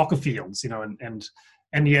soccer fields, and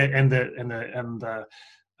the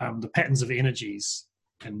patterns of energies,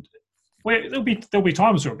 and where there'll be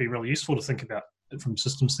times where it'll be really useful to think about it from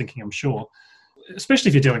systems thinking, I'm sure, especially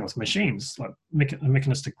if you're dealing with machines. Like a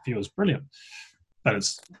mechanistic view is brilliant, but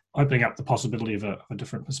it's opening up the possibility of a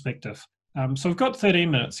different perspective. So we've got 13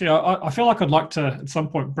 minutes. Yeah, I feel like I'd like to at some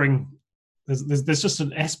point bring. There's just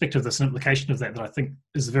an aspect of this, an implication of that I think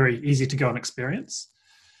is very easy to go and experience.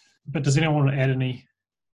 But does anyone want to add any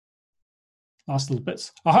last little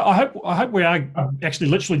bits? I hope we are actually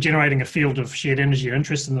literally generating a field of shared energy and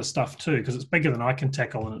interest in this stuff too, because it's bigger than I can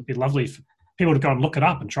tackle, and it'd be lovely for people to go and look it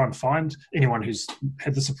up and try and find anyone who's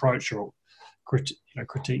had this approach or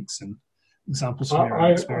critiques and examples from your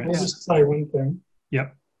own experience. I'll just say one thing.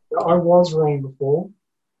 Yep. I was wrong before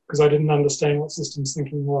because I didn't understand what systems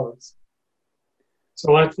thinking was.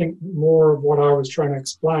 So I think more of what I was trying to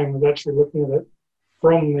explain was actually looking at it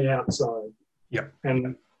from the outside,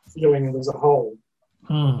 and feeling it as a whole.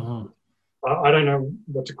 Mm-hmm. I don't know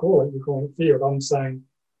what to call it. You call it field. I'm saying,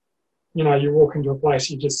 you walk into a place,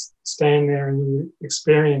 you just stand there and you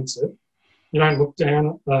experience it. You don't look down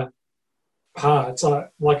at the parts.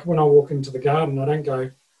 Like when I walk into the garden, I don't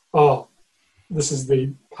go, oh, this is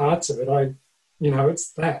the parts of it.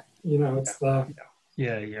 It's that. It's the.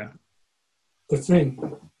 Yeah. the thing.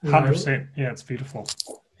 100%. Yeah, it's beautiful.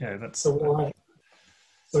 Yeah, that's so why.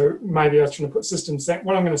 So maybe I was trying to put systems.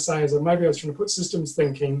 What I'm going to say is that maybe I was trying to put systems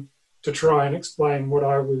thinking to try and explain what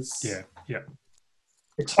I was. Yeah.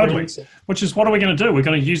 Totally. Which is, what are we going to do? We're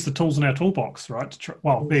going to use the tools in our toolbox, right?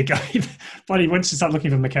 Well, there you go. But once you start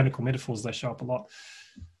looking for mechanical metaphors, they show up a lot.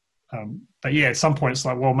 But yeah, at some point it's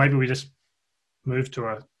like, well, maybe we just move to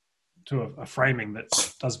a framing that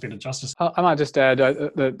does better justice. I might just add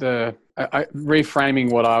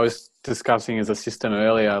reframing what I was discussing as a system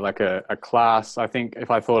earlier, like a class. I think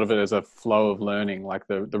if I thought of it as a flow of learning, like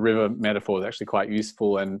the river metaphor is actually quite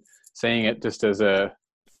useful, and seeing it just as a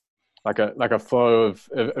flow of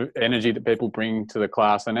energy that people bring to the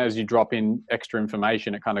class. And as you drop in extra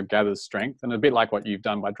information, it kind of gathers strength. And a bit like what you've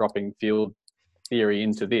done by dropping field theory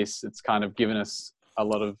into this, it's kind of given us a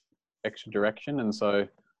lot of extra direction. And so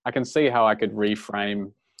I can see how I could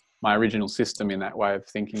reframe my original system in that way of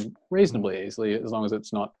thinking reasonably easily, as long as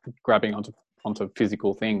it's not grabbing onto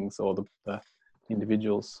physical things or the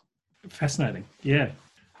individuals. Fascinating. Yeah.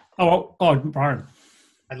 Oh, Byron.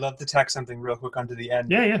 I'd love to tack something real quick onto the end.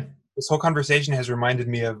 Yeah. This whole conversation has reminded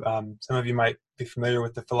me of, some of you might be familiar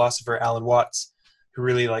with the philosopher Alan Watts, who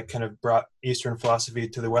really kind of brought Eastern philosophy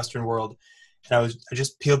to the Western world. And I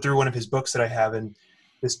just peeled through one of his books that I have, and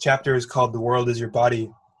this chapter is called "The World Is Your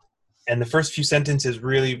Body." And the first few sentences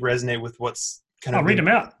really resonate with what's kind of— I'll read them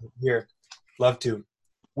out. Here. Love to.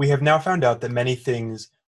 "We have now found out that many things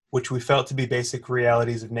which we felt to be basic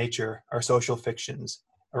realities of nature are social fictions,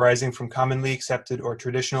 arising from commonly accepted or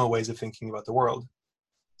traditional ways of thinking about the world.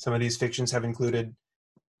 Some of these fictions have included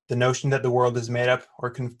the notion that the world is made up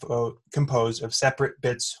or composed of separate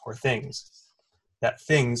bits or things, that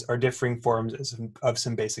things are differing forms of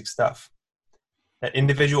some basic stuff, that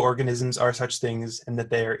individual organisms are such things, and that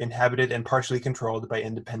they are inhabited and partially controlled by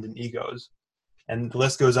independent egos." And the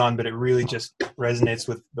list goes on, but it really just resonates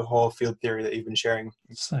with the whole field theory that you've been sharing.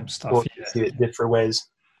 Same stuff. Cool to see it different ways.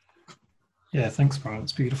 Yeah, thanks, Brian.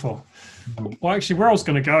 It's beautiful. Well, actually, where I was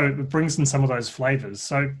going to go, it brings in some of those flavors.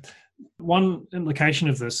 So one implication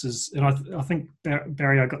of this is, and I think,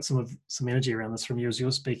 Barry, I got some energy around this from you as you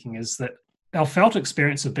were speaking, is that our felt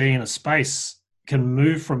experience of being in a space can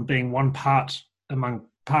move from being one part among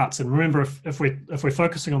parts. And remember, if we're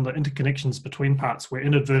focusing on the interconnections between parts, we're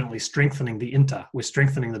inadvertently strengthening the inter, we're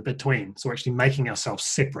strengthening the between. So we're actually making ourselves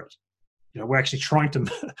separate. We're actually trying to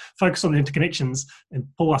focus on the interconnections and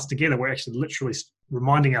pull us together. We're actually literally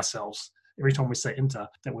reminding ourselves every time we say inter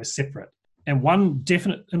that we're separate. And one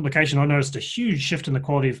definite implication, I noticed a huge shift in the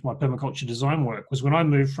quality of my permaculture design work, was when I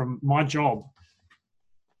moved from my job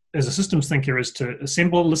as a systems thinker is to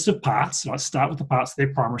assemble a list of parts. So I start with the parts,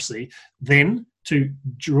 their primacy, then to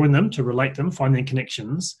join them, to relate them, find their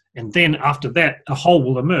connections. And then after that, a whole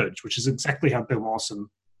will emerge, which is exactly how Bill Mollison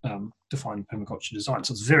defined permaculture design.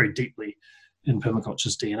 So it's very deeply in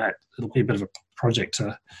permaculture's DNA. It'll be a bit of a project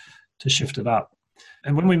to shift it up.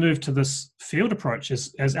 And when we move to this field approach,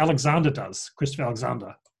 as Alexander does, Christopher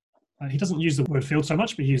Alexander, he doesn't use the word field so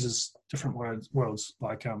much, but he uses different words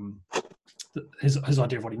like his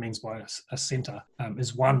idea of what he means by a center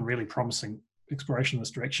is one really promising exploration in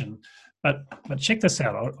this direction. But check this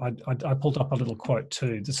out. I pulled up a little quote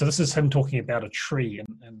too. So this is him talking about a tree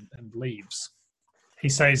and leaves. He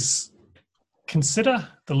says, "Consider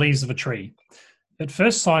the leaves of a tree. At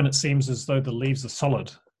first sight, it seems as though the leaves are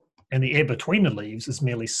solid, and the air between the leaves is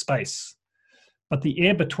merely space. But the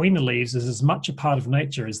air between the leaves is as much a part of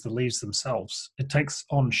nature as the leaves themselves. It takes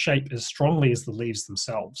on shape as strongly as the leaves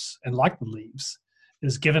themselves, and like the leaves, it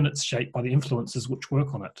is given its shape by the influences which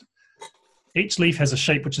work on it. Each leaf has a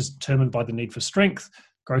shape which is determined by the need for strength,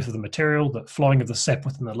 growth of the material, the flowing of the sap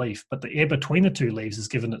within the leaf, but the air between the two leaves is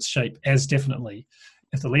given its shape as definitely.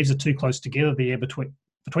 If the leaves are too close together, the air between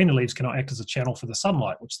the leaves cannot act as a channel for the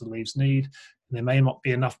sunlight which the leaves need, and there may not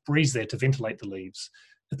be enough breeze there to ventilate the leaves.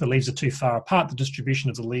 If the leaves are too far apart, the distribution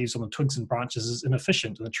of the leaves on the twigs and branches is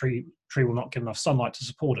inefficient, and the tree will not get enough sunlight to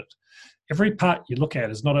support it. Every part you look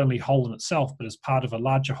at is not only whole in itself, but is part of a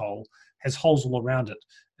larger whole, has holes all around it,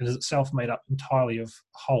 and is itself made up entirely of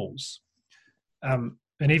holes." And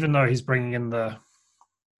even though he's bringing in the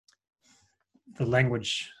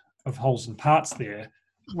language of wholes and parts there,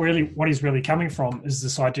 really what he's really coming from is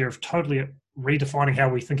this idea of totally redefining how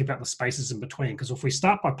we think about the spaces in between. Because if we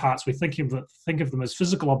start by parts, we think of them as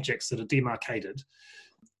physical objects that are demarcated.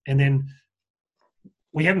 And then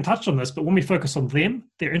we haven't touched on this, but when we focus on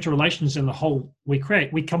them, their interrelations in the whole we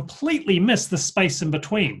create, we completely miss the space in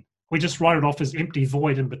between. We just write it off as empty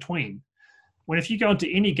void in between. When if you go into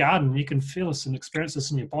any garden, you can feel this and experience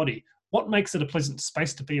this in your body. What makes it a pleasant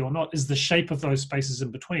space to be or not is the shape of those spaces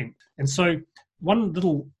in between. And so one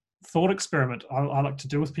little thought experiment I like to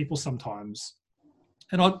do with people sometimes,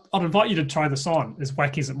 and I'd invite you to try this on, as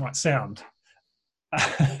wacky as it might sound.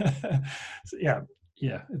 So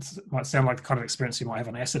it might sound like the kind of experience you might have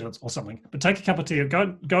on acid or something. But take a cup of tea,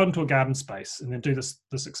 go into a garden space, and then do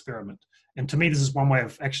this experiment. And to me, this is one way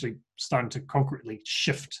of actually starting to concretely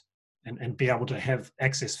shift and be able to have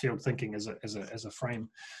access field thinking as a frame.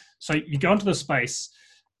 So you go into the space,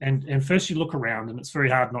 and first you look around, and it's very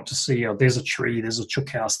hard not to see, there's a tree, there's a chook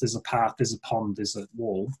house, there's a path, there's a pond, there's a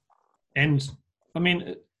wall. And I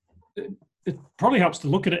mean, it probably helps to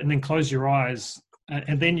look at it and then close your eyes,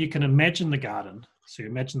 and then you can imagine the garden. So you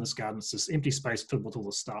imagine this garden, it's this empty space filled with all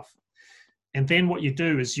this stuff. And then what you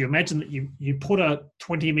do is you imagine that you put a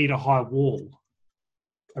 20-meter high wall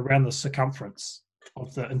around the circumference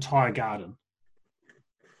of the entire garden.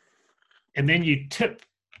 And then you tip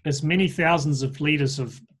as many thousands of liters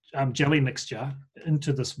of jelly mixture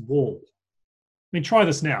into this wall. I mean, try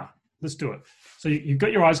this now. Let's do it. So you've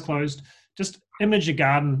got your eyes closed. Just image a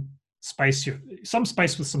garden space, some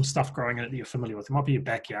space with some stuff growing in it that you're familiar with. It might be your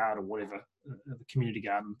backyard or whatever, the community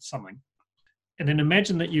garden, something. And then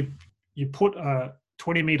imagine that you put a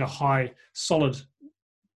 20-meter high solid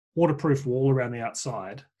waterproof wall around the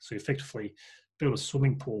outside. So you effectively build a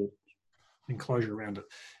swimming pool enclosure around it.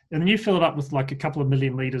 And then you fill it up with like a couple of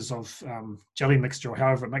million liters of jelly mixture, or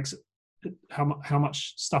however it makes it, how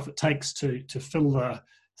much stuff it takes to fill the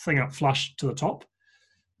thing up flush to the top.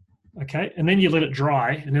 Okay, and then you let it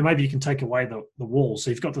dry, and then maybe you can take away the wall. So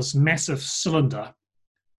you've got this massive cylinder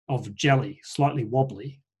of jelly, slightly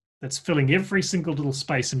wobbly, that's filling every single little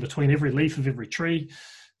space in between every leaf of every tree,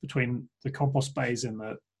 between the compost bays and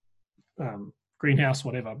the greenhouse,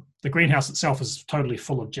 whatever. The greenhouse itself is totally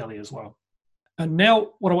full of jelly as well. And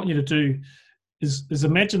now what I want you to do is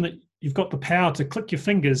imagine that you've got the power to click your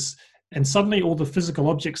fingers, and suddenly all the physical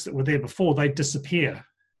objects that were there before, they disappear.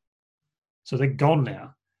 So they're gone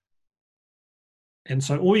now. And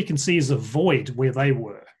so all you can see is a void where they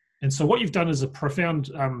were. And so what you've done is a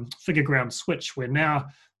profound figure ground switch, where now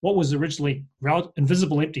what was originally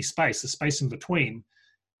invisible empty space, the space in between,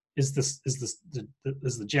 is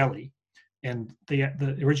the jelly, and the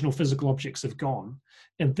original physical objects have gone.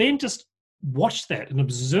 And then just watch that and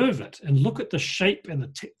observe it, and look at the shape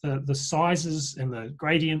and the sizes and the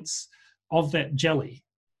gradients of that jelly,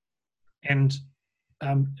 and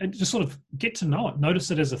just sort of get to know it, notice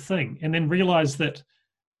it as a thing, and then realize that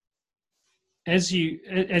as you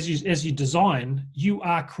design, you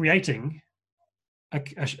are creating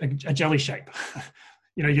a jelly shape.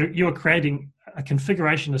 You are creating a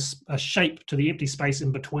configuration, a shape to the empty space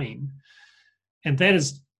in between, and that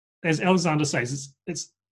is, as Alexander says,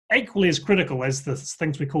 it's equally as critical as the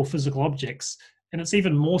things we call physical objects, and it's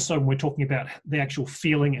even more so when we're talking about the actual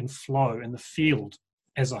feeling and flow and the field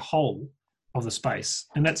as a whole of the space.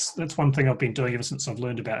 And that's one thing I've been doing ever since I've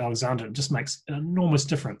learned about Alexander. It just makes an enormous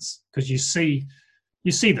difference, because you see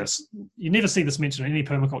this. You never see this mentioned in any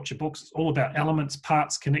permaculture books. It's all about elements,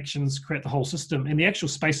 parts, connections, create the whole system, and the actual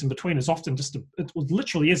space in between is often it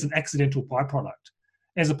literally is an accidental byproduct,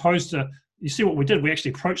 as opposed to, you see what we did, we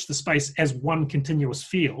actually approached the space as one continuous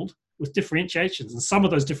field with differentiations, and some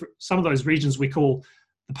of those regions we call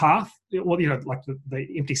the path, or like the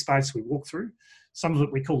empty space we walk through. Some of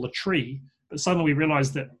it we call the tree, but suddenly we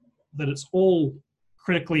realize that it's all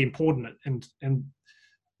critically important, and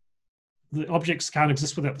the objects can't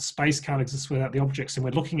exist without the space, can't exist without the objects, and we're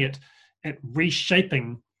looking at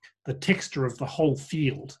reshaping the texture of the whole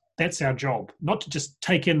field. That's our job, not to just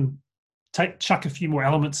chuck a few more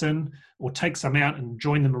elements in, or take some out and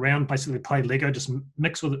join them around, basically play Lego, just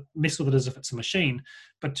mess with it as if it's a machine,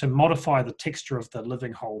 but to modify the texture of the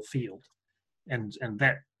living whole field. And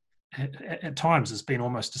that at times has been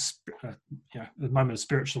almost a moment of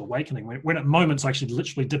spiritual awakening, when at moments I actually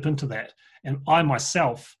literally dip into that, and I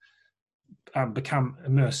myself become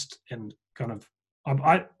immersed in kind of,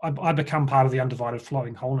 I become part of the undivided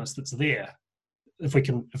flowing wholeness that's there, if we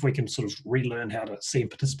can sort of relearn how to see and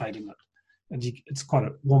participate in it. And it's quite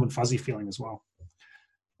a warm and fuzzy feeling as well.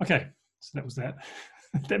 Okay, so that was that.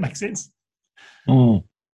 That makes sense.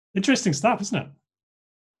 Interesting stuff, isn't it?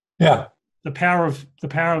 Yeah. The power of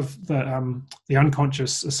the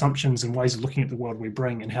unconscious assumptions and ways of looking at the world we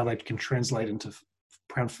bring, and how they can translate into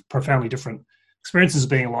profoundly different experiences of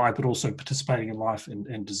being alive, but also participating in life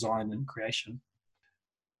and design and creation.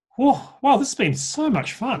 Oh, wow, this has been so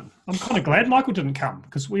much fun. I'm kind of glad Michael didn't come,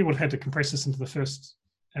 because we would have had to compress this into the first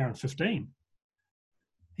hour and 15.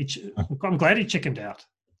 I'm glad he chickened out.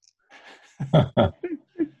 But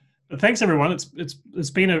thanks everyone. I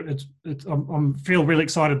feel really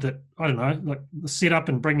excited that, I don't know, like the setup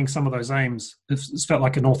and bringing some of those aims, it's felt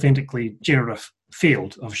like an authentically generative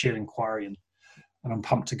field of shared inquiry, and I'm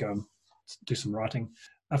pumped to go and do some writing.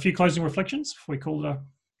 A few closing reflections before we call it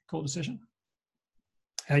a session.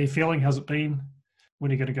 How are you feeling? How's it been?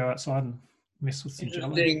 When are you going to go outside and mess with some jello?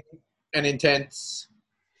 Interesting and intense,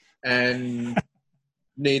 and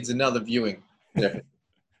needs another viewing. Definitely.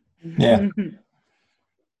 Yeah.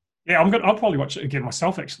 Yeah, I'll probably watch it again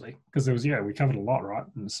myself, actually, because we covered a lot, right?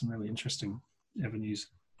 And there's some really interesting avenues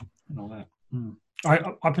and all that.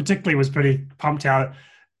 I particularly was pretty pumped out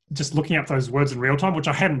just looking up those words in real time, which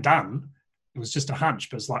I hadn't done. It was just a hunch,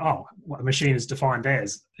 but it's like, what a machine is defined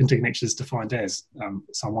as, interconnection is defined as.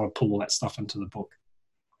 So I want to pull all that stuff into the book.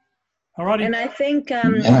 Alrighty. And I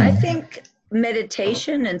think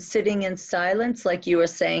meditation and sitting in silence, like you were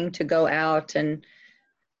saying, to go out and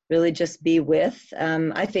really just be with.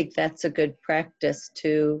 I think that's a good practice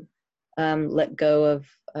to let go of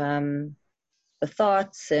the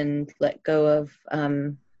thoughts and let go of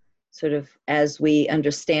sort of, as we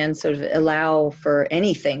understand, sort of allow for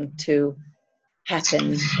anything to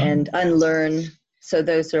happen and unlearn. So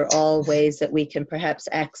those are all ways that we can perhaps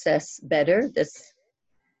access better this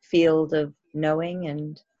field of knowing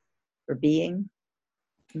and for being.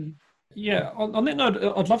 Yeah, on that note,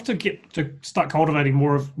 I'd love to start cultivating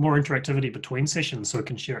more interactivity between sessions so we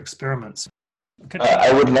can share experiments.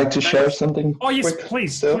 I would like to share something. Oh yes, quick,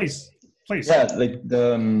 please. Yeah, like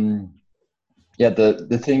the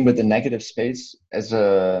thing with the negative space as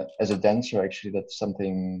a dancer, actually, that's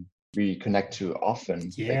something we connect to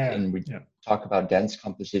often. Yeah. And we talk about dance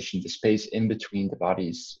composition. The space in between the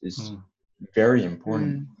bodies is very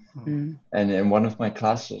important. And in one of my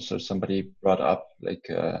classes, so somebody brought up like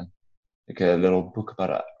a little book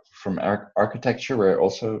about from architecture, where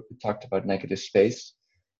also we talked about negative space.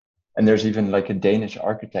 And there's even like a Danish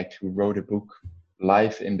architect who wrote a book,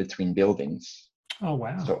 Life in Between Buildings. Oh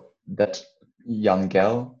wow! So that's Jan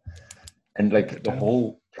Gehl, and like the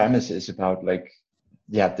whole premise is about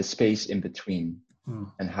the space in between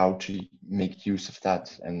and how to make use of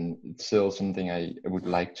that. And it's still something I would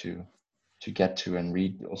like to get to and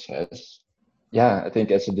read also as I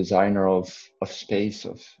think as a designer of space,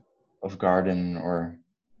 of garden, or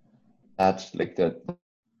that's like the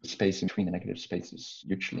space in between the negative space is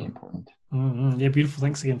hugely important. Yeah, beautiful.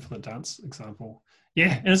 Thanks again for the dance example.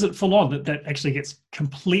 Yeah, and is it full on that actually gets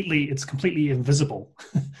completely invisible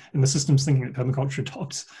in the systems thinking that permaculture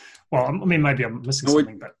adopts? Well, I mean, maybe I'm missing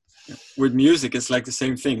something, but with music, it's like the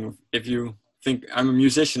same thing. If you think I'm a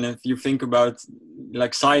musician, if you think about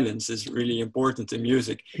like silence is really important in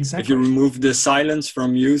music. Exactly. If you remove the silence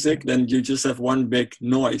from music, then you just have one big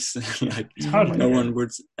noise. No one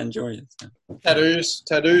would enjoy it.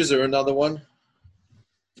 Tattoos are another one.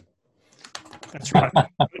 That's right.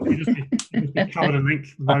 Just covered in ink.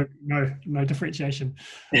 No differentiation.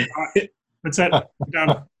 All right, that's it. We're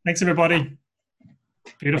done. Thanks, everybody.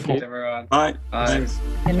 Beautiful. Thanks, everyone. Bye. Bye. Thanks.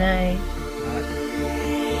 Good night.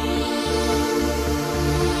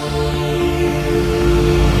 Bye.